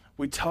Scripture,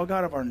 we tell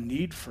God of our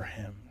need for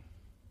him.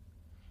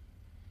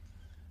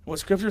 What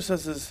Scripture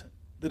says is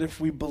that if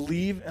we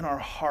believe in our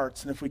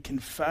hearts and if we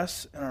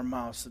confess in our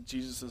mouths that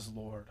Jesus is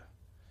Lord,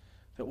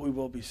 that we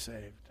will be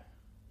saved.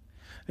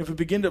 If we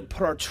begin to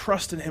put our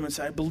trust in him and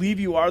say, I believe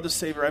you are the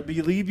Savior, I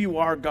believe you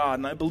are God,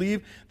 and I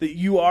believe that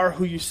you are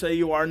who you say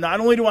you are, not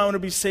only do I want to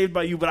be saved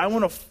by you, but I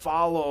want to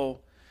follow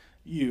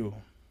you.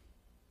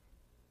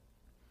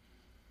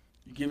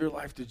 You give your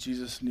life to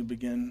Jesus and you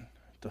begin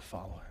to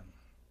follow him.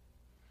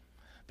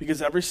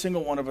 Because every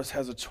single one of us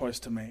has a choice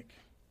to make.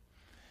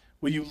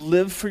 Will you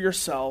live for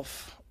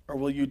yourself or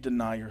will you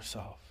deny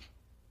yourself?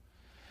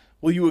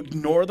 Will you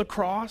ignore the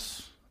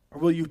cross or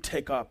will you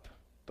take up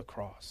the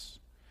cross?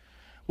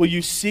 Will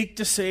you seek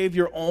to save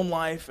your own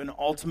life and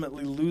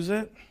ultimately lose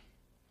it?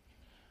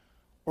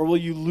 Or will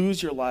you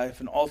lose your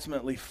life and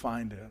ultimately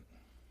find it?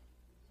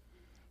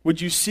 Would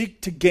you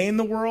seek to gain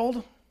the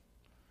world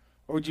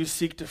or would you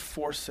seek to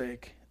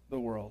forsake the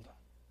world?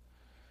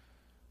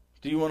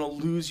 Do you want to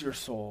lose your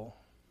soul?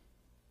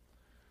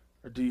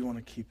 Or do you want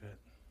to keep it?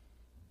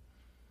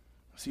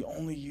 See,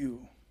 only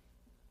you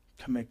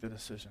can make the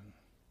decision.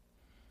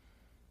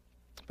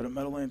 But at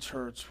Meadowland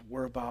Church,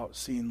 we're about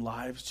seeing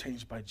lives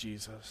changed by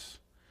Jesus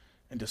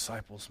and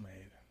disciples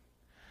made.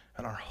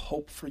 And our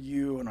hope for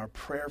you and our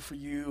prayer for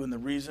you and the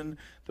reason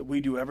that we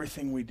do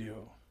everything we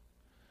do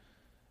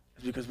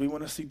is because we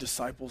want to see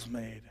disciples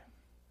made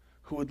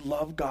who would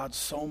love God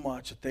so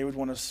much that they would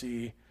want to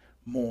see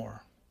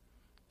more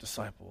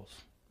disciples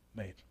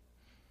made.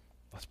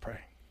 Let's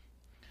pray.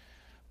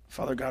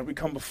 Father God, we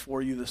come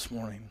before you this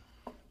morning.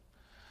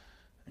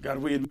 God,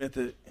 we admit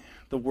that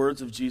the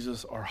words of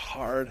Jesus are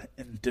hard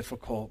and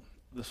difficult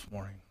this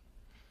morning.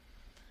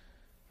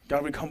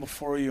 God, we come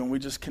before you and we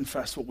just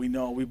confess what we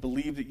know. We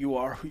believe that you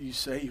are who you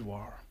say you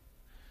are.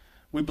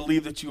 We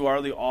believe that you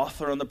are the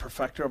author and the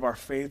perfecter of our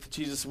faith.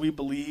 Jesus, we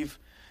believe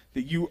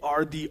that you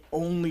are the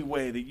only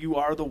way, that you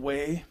are the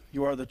way,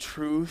 you are the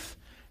truth,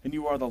 and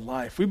you are the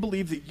life. We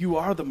believe that you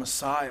are the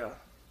Messiah,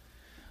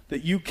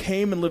 that you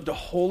came and lived a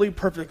holy,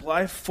 perfect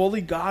life,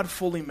 fully God,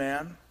 fully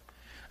man.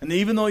 And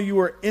even though you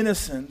were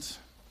innocent,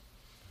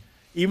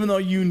 even though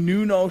you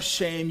knew no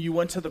shame, you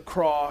went to the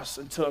cross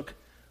and took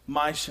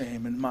my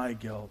shame and my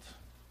guilt.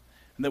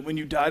 And that when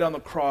you died on the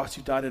cross,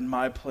 you died in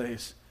my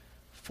place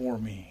for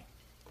me.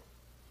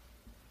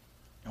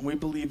 And we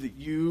believe that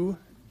you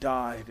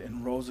died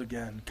and rose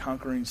again,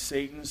 conquering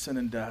Satan, sin,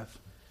 and death,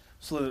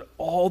 so that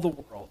all the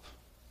world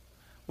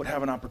would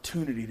have an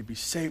opportunity to be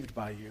saved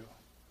by you,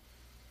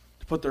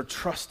 to put their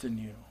trust in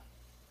you,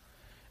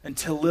 and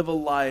to live a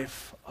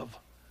life of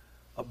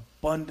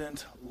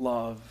abundant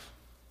love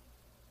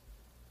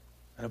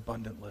and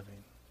abundant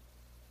living.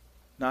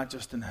 Not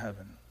just in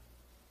heaven,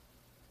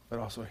 but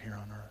also here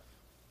on earth.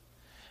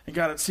 And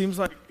God, it seems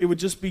like it would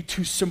just be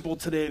too simple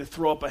today to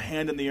throw up a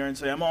hand in the air and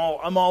say, I'm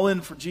all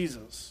in for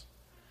Jesus.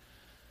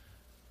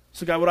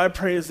 So God, what I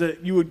pray is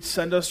that you would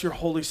send us your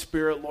Holy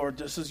Spirit, Lord,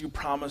 just as you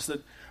promised,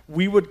 that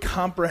we would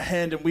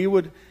comprehend and we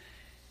would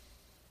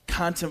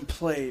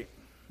contemplate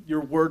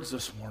your words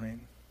this morning.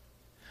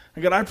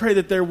 And God, I pray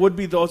that there would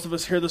be those of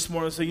us here this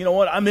morning who say, you know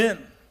what, I'm in.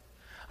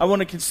 I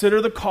want to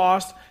consider the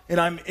cost, and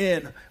I'm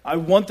in. I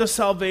want the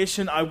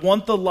salvation. I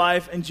want the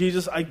life. And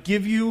Jesus, I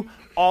give you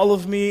all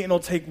of me, and I'll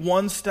take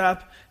one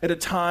step at a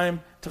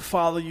time to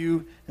follow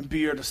you and be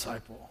your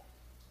disciple.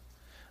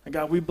 And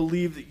God, we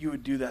believe that you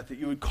would do that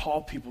you would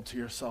call people to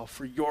yourself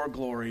for your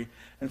glory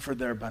and for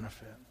their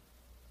benefit.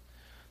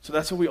 So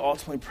that's what we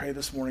ultimately pray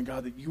this morning,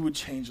 God, that you would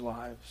change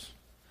lives,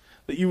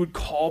 that you would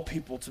call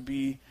people to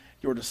be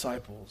your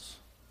disciples,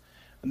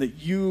 and that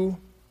you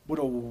would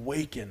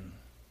awaken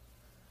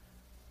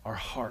our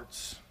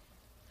hearts,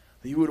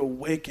 that you would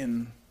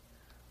awaken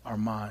our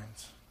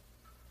minds,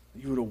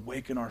 that you would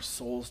awaken our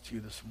souls to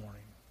you this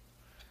morning,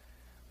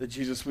 that,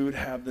 Jesus, we would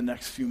have the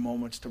next few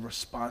moments to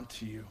respond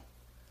to you.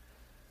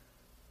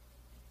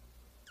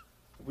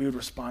 We would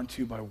respond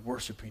to you by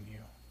worshiping you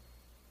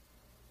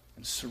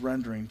and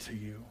surrendering to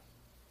you,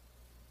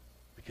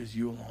 because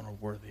you alone are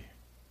worthy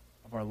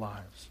of our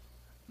lives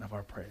and of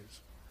our praise.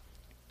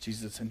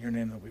 Jesus, in your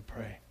name that we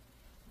pray.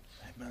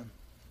 Amen.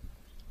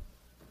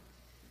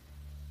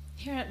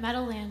 Here at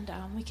Meadowland,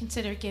 we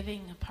consider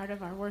giving a part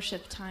of our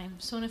worship time.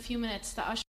 So in a few minutes, the usher